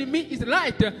Father in me is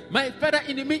light. My Father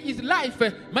in me is life.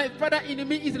 My Father in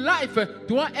me is life.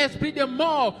 Toi, esprit de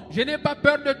mort, je n'ai pas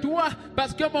peur de toi,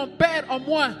 parce que mon Père en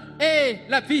moi est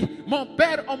la vie. Mon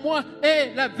Père en moi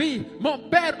est la vie. Mon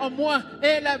Père en moi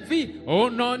est la vie. Au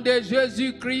nom de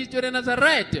Jésus-Christ de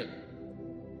Nazareth.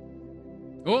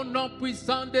 Au nom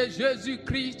puissant de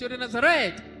Jésus-Christ de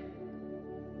Nazareth.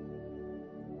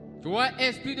 Toi,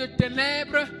 esprit de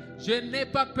ténèbres, je n'ai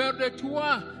pas peur de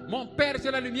toi. Mon Père, c'est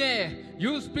la lumière.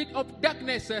 You spirit of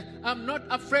darkness, I'm not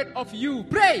afraid of you.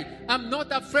 Pray, I'm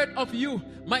not afraid of you.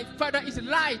 My Father is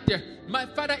light. My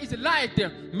Father is light.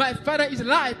 My Father is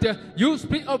light. You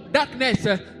spirit of darkness,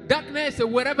 darkness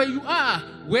wherever you are,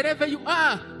 wherever you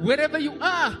are, wherever you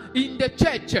are, in the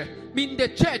church, in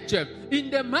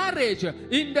the marriage,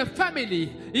 in the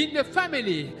family,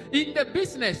 in the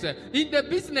business,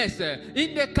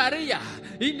 in the career,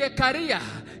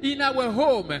 in our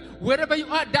home, wherever you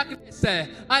are, darkness,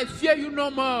 I fear you no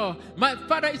more. My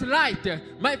Father is light.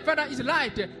 My Father is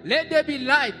light. Let there be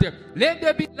light. Let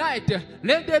there be light.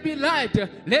 Let there be light.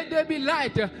 Let there be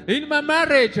light in my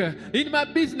marriage, in my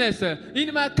business,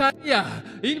 in my career,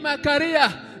 in my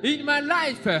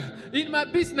life, in my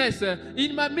business,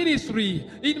 in my ministry.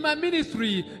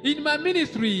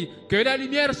 Que la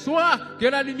lumière soit, que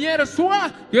la lumière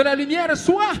soit, que la lumière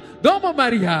soit dans mon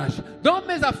mariage, dans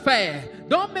mes affaires,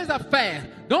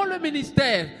 dans le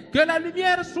ministère. Que la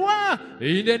lumière soit.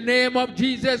 In the name of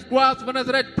Jesus Christ of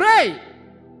Nazareth, pray.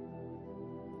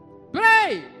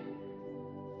 Pray.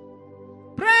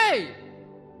 Pray.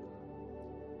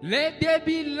 Let there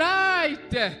be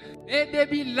light. Let there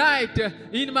be light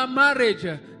in my marriage,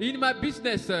 in my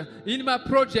business, in my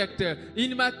project,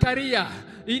 in my career,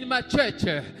 in my church,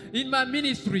 in my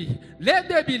ministry. Let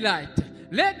there be light.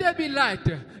 Let there be light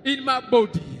in my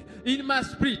body, in my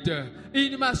spirit,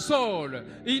 in my soul,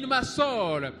 in my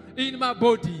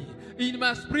body, in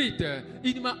my spirit,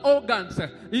 in my organs.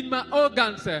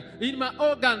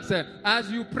 As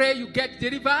you pray, you get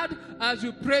delivered. As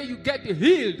you pray, you get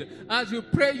healed. As you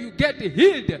pray, you get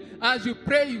healed. As you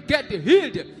pray, you get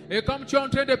healed. Et comme tu es en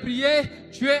train de prier,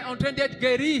 tu es en train d'être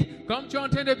guéri. Comme tu es en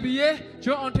train de prier,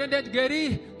 tu es en train d'être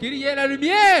guéri. Qu'il y ait la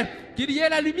lumière. Qu'il y ait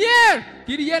la lumière.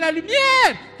 Qu'il y ait la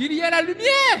lumière. Qu'il y ait la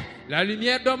lumière. La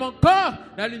lumière dans mon corps,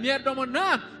 la lumière dans mon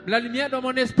âme, la lumière dans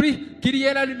mon esprit. Qu'il y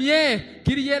ait la lumière,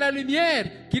 qu'il y ait la lumière,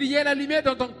 qu'il y ait la lumière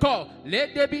dans ton corps. Let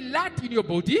there be light in your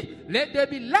body. Let there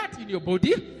be light in your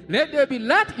body. Let there be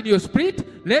light in your spirit.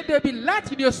 Let there be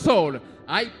light in your soul.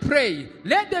 I pray,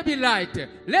 let there be light.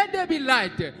 Let there be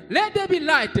light. Let there be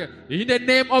light. In the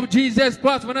name of Jesus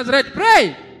Christ of Nazareth,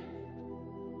 pray.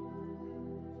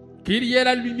 Qu'il y ait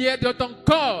la lumière dans ton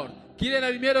corps. Qu'il y ait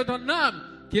la lumière dans ton âme.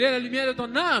 Qu'il y ait la lumière dans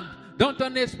ton âme, dans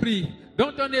ton esprit,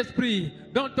 dans ton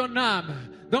âme,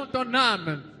 dans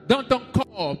ton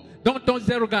corps, dans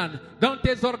tes organes.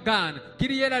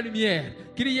 Qu'il y ait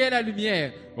la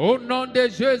lumière. Au nom de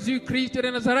Jésus-Christ de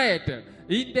Nazareth.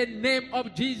 In the name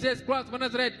of Jesus Christ of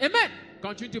Nazareth. Amen.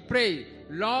 Continue to pray.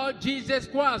 Lord Jesus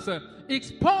Christ,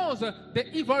 expose the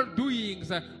evil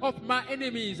doings of my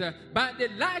enemies by the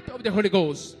light of the Holy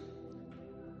Ghost.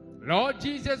 Lord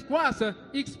Jesus Christ,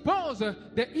 expose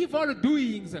the evil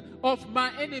doings of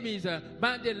my enemies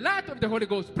by the light of the Holy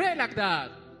Ghost. Pray like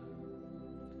that.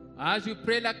 As you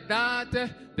pray like that,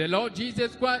 the Lord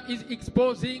Jesus Christ is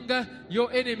exposing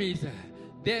your enemies.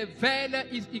 The veil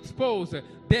is exposed.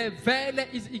 The veil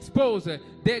is exposed.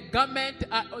 The garment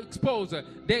are exposed.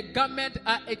 The garment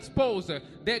are exposed.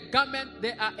 The garment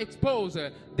they are exposed.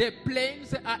 The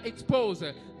plains are exposed.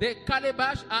 The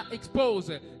calabash are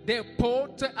exposed. The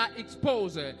pots are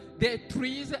exposed. The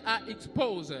trees are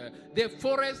exposed. The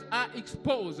forests are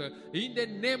exposed. In the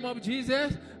name of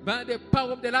Jesus, by the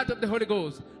power of the light of the Holy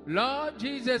Ghost, Lord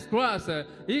Jesus Christ,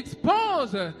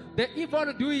 expose the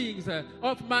evil doings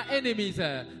of my enemies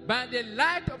by the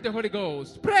light of the Holy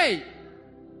Ghost. Pray.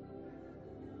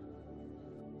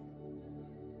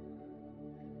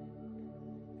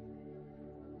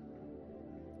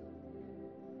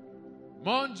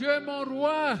 Mon Dieu, mon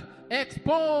roi,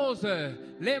 expose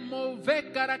les mauvais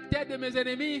caractères de mes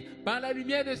ennemis par la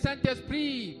lumière du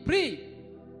Saint-Esprit. Prie.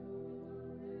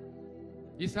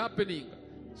 It's happening.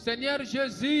 Seigneur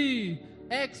Jésus,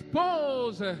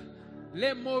 expose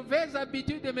les mauvaises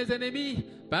habitudes de mes ennemis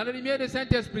par la lumière du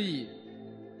Saint-Esprit.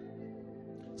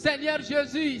 Seigneur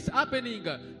Jésus, it's happening.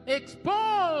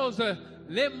 Expose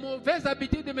les mauvaises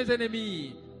habitudes de mes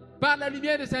ennemis par la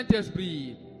lumière du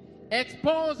Saint-Esprit.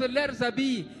 Expose leurs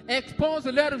habits, expose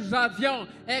leurs avions,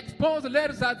 expose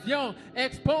leurs avions,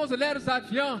 expose leurs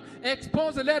avions,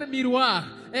 expose leurs miroirs,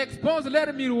 expose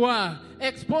leurs miroirs,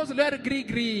 expose leurs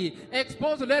gris-gris,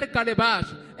 expose leurs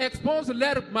calebaches, expose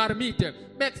leurs marmites,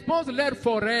 expose leurs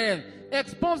forêts,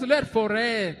 expose leurs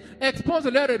forêts, expose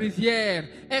leurs rivières,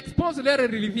 expose leurs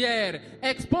rivières,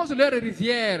 expose leurs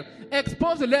rivières,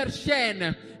 expose leurs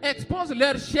chaînes, expose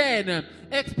leurs chaînes,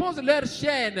 expose leurs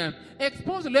chaînes,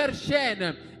 expose leurs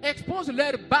chaînes, expose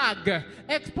leurs bagues,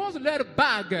 expose leurs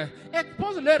bagues,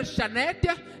 expose leurs chaînettes,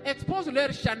 expose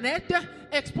leurs chaînettes,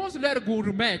 expose leurs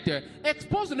gourmettes,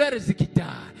 expose leurs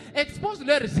guitares, expose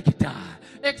leurs guitares,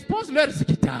 expose leurs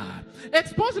guitares,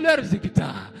 expose leurs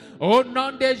guitares. Au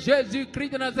nom de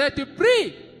Jésus-Christ de Nazareth,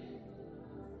 prie.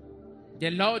 The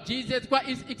Lord Jesus Christ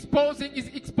is exposing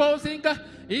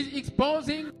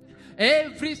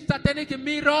every satanic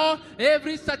mirror,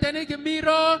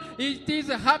 it is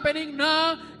happening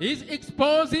now, is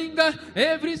exposing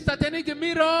every satanic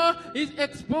mirror, is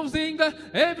exposing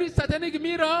every satanic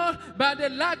mirror by the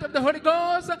light of the Holy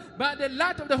Ghost, by the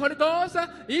light of the Holy Ghost,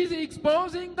 is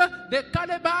exposing the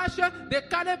calabash, the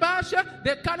calabash,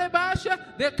 the calabash,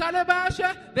 the calabash,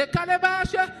 the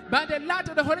calabash, by the light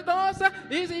of the Holy Ghost,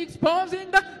 is exposing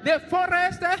the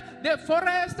forest,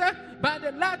 by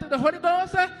the light of the Holy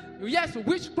Ghost. Yes,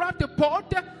 witchcraft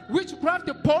pot, witchcraft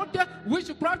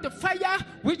fire,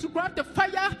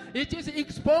 it is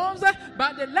exposed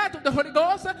by the light of the Holy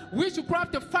Ghost.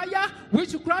 Witchcraft fire,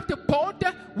 witchcraft pot,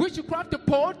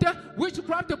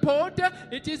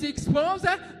 it is exposed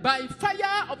by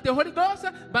fire of the Holy Ghost,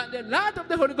 by the light of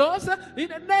the Holy Ghost. In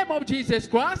the name of Jesus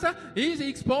Christ, is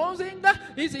exposing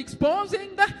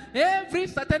every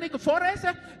satanic forest,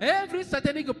 every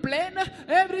satanic plan,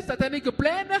 every satanic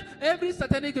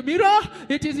mirror.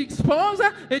 It is exposed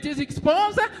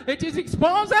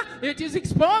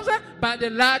by the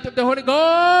light of the Holy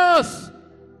Ghost.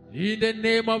 In the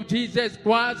name of Jesus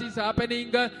Christ, is happening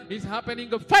fire,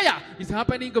 is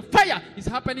happening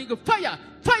fire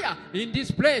in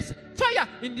this place,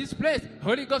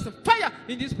 Holy Ghost fire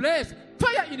in this place,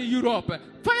 fire in Europe,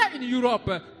 fire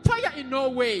in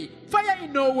Norway,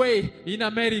 in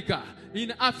America,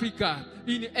 in Africa,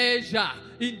 in Asia,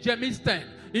 in Jemistan,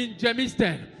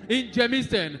 in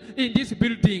this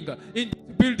building, fire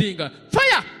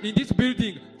in this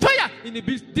building, fire in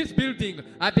this building.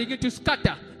 I begin to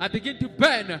scatter, I begin to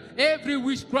burn every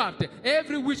witchcraft.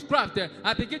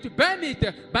 I begin to burn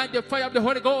it by the fire of the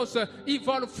Holy Ghost.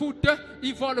 Evil foot,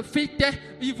 evil feet,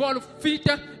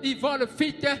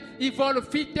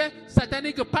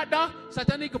 satanic powder,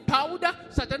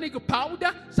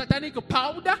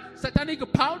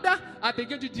 I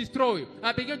begin to destroy.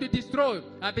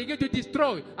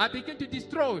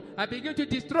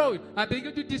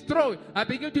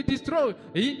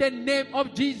 In the name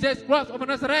of Jesus Christ of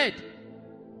Nazareth.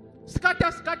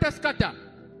 Scatter.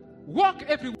 Walk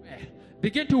everywhere.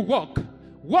 Begin to walk.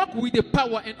 Walk with the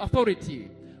power and authority.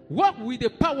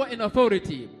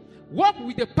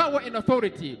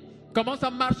 Commence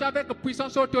à marcher avec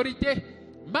puissance et autorité.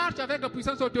 Marche avec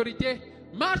puissance et autorité.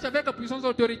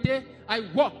 I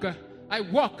walk.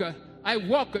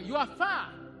 You are far.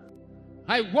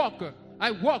 I walk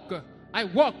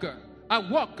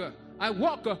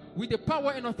with the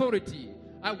power and authority.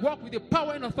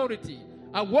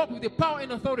 I walk with the power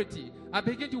and authority. I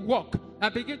begin to walk. I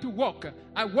begin to walk.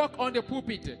 I walk on the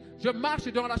pulpit. Je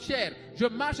marche dans la chair. Je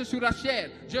marche sur la chair.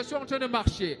 Je suis en train de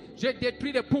marcher. Je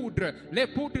détruis les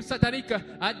poudres sataniques.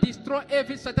 I destroy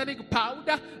every satanic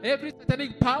powder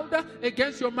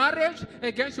against your marriage,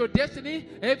 against your destiny,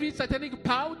 every satanic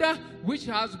powder which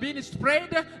has been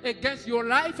spread against your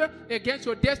life, against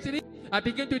your destiny. I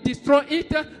begin to destroy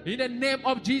it in the name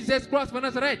of Jesus Christ of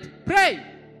Nazareth. Pray.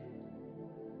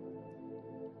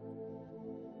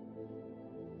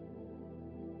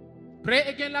 Pray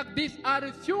again like this. I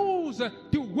refuse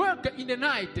to work in the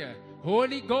night.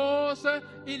 Holy Ghost,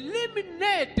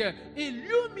 illuminate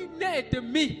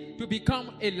me to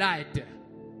become a light.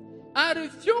 I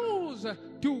refuse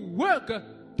to work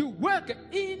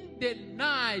in the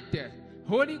night.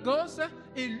 Holy Ghost,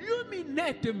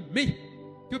 illuminate me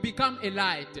to become a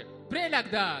light. Pray like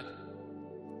that.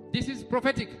 This is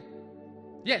prophetic.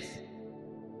 Yes.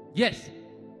 Yes.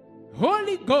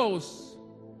 Holy Ghost,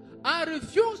 I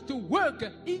refuse to work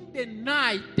in the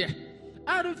night.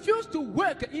 I refuse to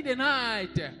work in the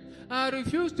night. I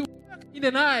refuse to work in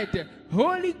the night.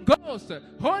 Holy Ghost,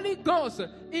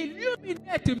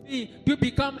 illuminate me to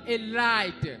become a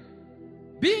light.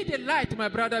 Be the light, my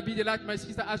brother, be the light, my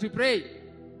sister, as we pray.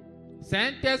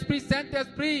 Saint-Esprit,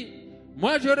 Saint-Esprit,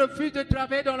 moi je refuse de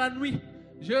travailler dans la nuit.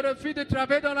 Je refuse de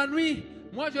travailler dans la nuit.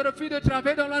 Moi je refuse de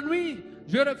travailler dans la nuit.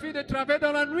 Je refuse de travailler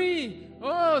dans la nuit.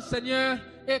 Oh Seigneur,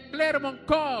 éclaire mon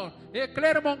corps,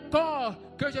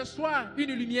 que je sois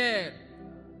une lumière.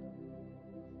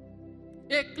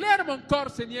 Éclaire mon corps,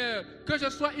 Seigneur, que je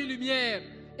sois une lumière.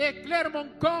 Éclaire mon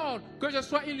corps, que je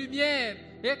sois une lumière.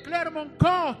 Éclaire mon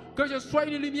corps, que je sois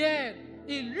une lumière.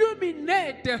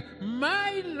 Illuminate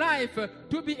my life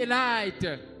to be a light.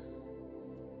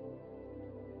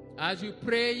 As you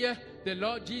pray, the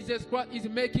Lord Jesus Christ is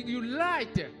making you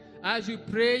light. As you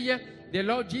pray, the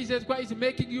Lord Jesus Christ is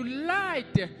making you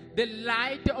light, the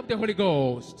light of the Holy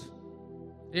Ghost.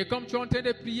 Et comme tu es en train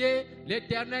de prier,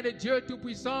 l'Éternel Dieu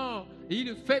Tout-Puissant,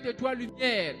 il fait de toi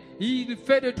lumière. Il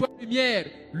fait de toi lumière.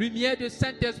 Lumière de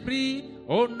Saint-Esprit,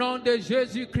 au nom de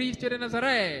Jésus-Christ de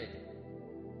Nazareth.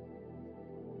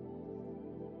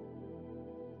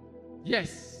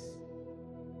 Yes.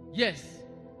 Yes.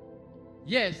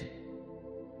 Yes.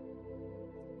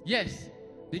 Yes.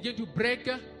 Begin to break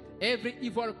every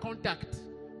evil contact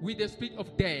with the spirit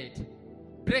of death.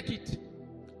 Break it.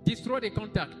 Destroy the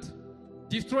contact.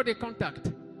 Destroy the contact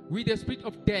with the spirit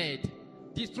of death.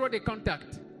 Destroy the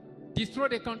contact. Destroy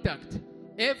the contact.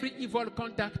 Every evil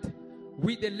contact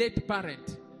with the late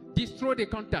parent. Destroy the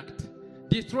contact.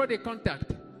 Destroy the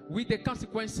contact with the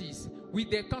consequences. With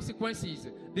the consequences.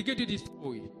 Begin to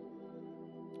destroy.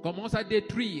 Commence à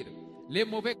détruire les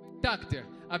mauvais contacts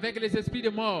avec les esprits de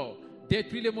mort.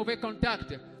 Détruis les mauvais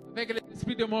contacts avec les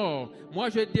esprits de mort. Moi,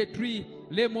 je détruis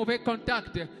les mauvais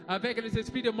contacts avec les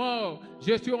esprits de mort.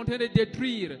 Je suis en train de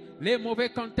détruire les mauvais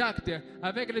contacts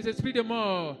avec les esprits de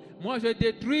mort. Moi, je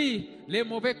détruis les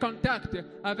mauvais contacts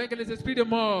avec les esprits de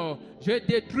mort. Je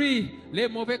détruis les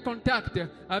mauvais contacts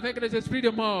avec les esprits de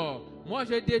mort. Moi,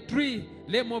 je détruis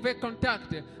les mauvais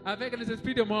contacts avec les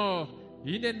esprits de mort.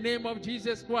 In the name of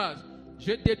Jesus Christ,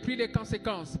 je détruis les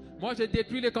conséquences. Moi, je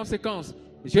détruis les conséquences.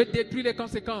 Je détruis les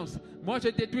conséquences. Moi, je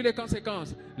détruis les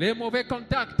conséquences. Les mauvais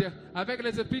contacts avec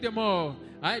les esprits de mort.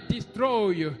 I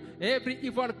destroy every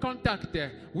evil contact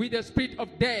with the spirit of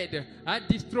death. I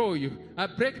destroy. I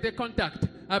break the contact.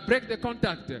 I break the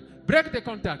contact. Break the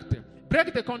contact.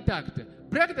 Break the contact.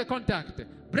 Break the contact.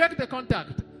 Break the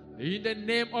contact. In the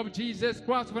name of Jesus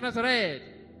Christ of Nazareth.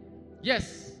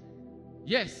 Yes.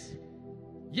 Yes.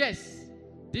 Yes.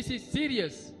 This is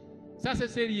serious. Ça c'est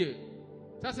sérieux.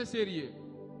 Ça c'est sérieux.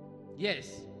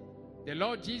 Yes, the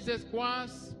Lord Jesus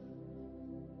Christ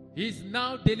is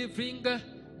now delivering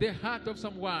the heart of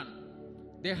someone.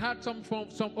 The heart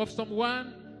of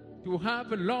someone to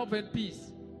have love and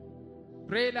peace.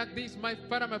 Pray like this, my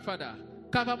Father,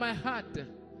 cover my heart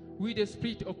with the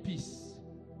spirit of peace,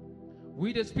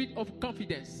 with the spirit of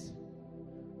confidence,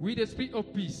 with the spirit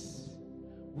of peace,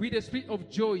 with the spirit of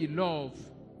joy, love,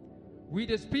 with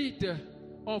the spirit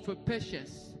of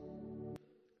patience.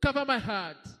 Cover my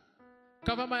heart.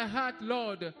 Cover my heart,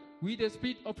 Lord, with the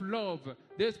spirit of love,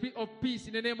 the spirit of peace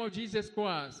in the name of Jesus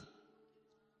Christ.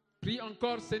 Prie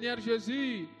encore, Seigneur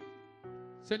Jésus.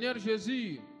 Seigneur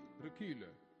Jésus, recule.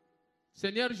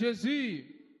 Seigneur Jésus,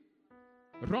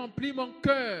 remplis mon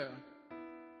cœur.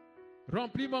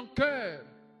 Remplis mon cœur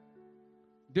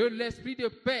de l'esprit de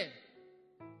paix.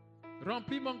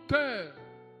 Remplis mon cœur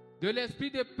de l'esprit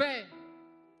de paix.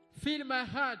 Fill my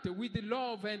heart with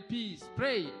love and peace.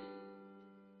 Pray.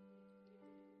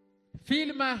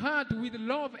 Fill my heart with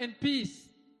love and peace.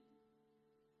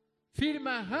 Fill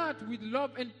my heart with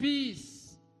love and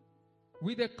peace,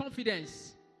 with a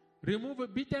confidence.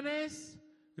 Remove bitterness,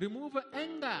 remove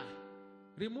anger,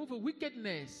 remove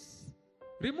wickedness.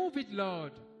 Remove it,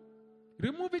 Lord.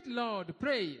 Remove it, Lord.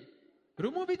 Pray.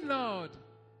 Remove it, Lord.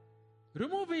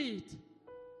 Remove it.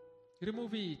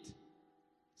 Remove it.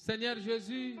 Seigneur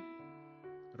Jésus,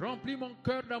 remplis mon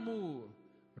cœur d'amour.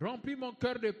 Remplis mon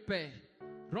cœur de paix.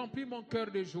 Remplis mon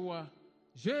cœur de joie.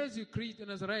 Jésus-Christ de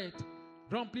Nazareth,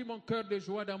 remplis mon cœur de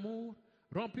joie, d'amour.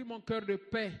 Remplis mon cœur de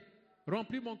paix.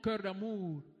 Remplis mon cœur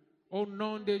d'amour. Au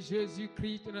nom de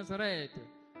Jésus-Christ de Nazareth.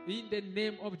 In the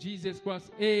name of Jesus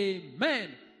Christ.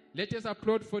 Amen. Let us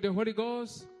applaud for the Holy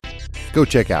Ghost. Go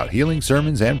check out Healing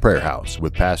Sermons and Prayer House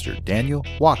with Pastor Daniel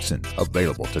Watson,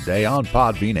 available today on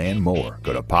Podbean and more.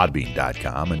 Go to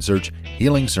podbean.com and search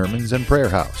Healing Sermons and Prayer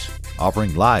House,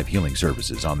 offering live healing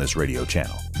services on this radio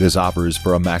channel. This offer is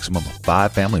for a maximum of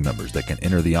 5 family members that can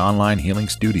enter the online healing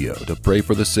studio to pray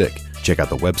for the sick. Check out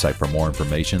the website for more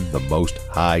information,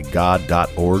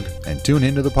 themosthighgod.org, and tune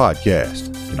into the podcast.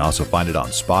 You can also find it on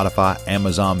Spotify,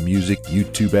 Amazon Music,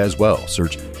 YouTube as well.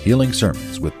 Search Healing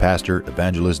Sermons with Pastor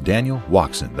Evangelist Daniel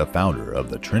Watson, the founder of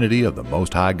the Trinity of the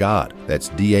Most High God. That's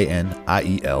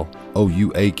DANIELOUAKSON.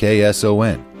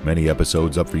 Many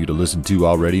episodes up for you to listen to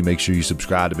already. Make sure you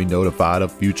subscribe to be notified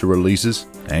of future releases.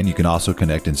 And you can also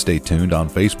connect and stay tuned on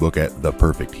Facebook at The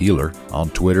Perfect Healer,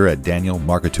 on Twitter at Daniel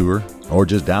Marketeur, or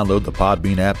just download the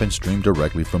Podbean app and stream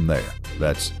directly from there.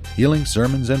 That's Healing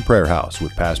Sermons and Prayer House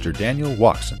with Pastor Daniel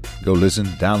Watson. Go listen,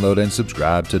 download, and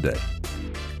subscribe today.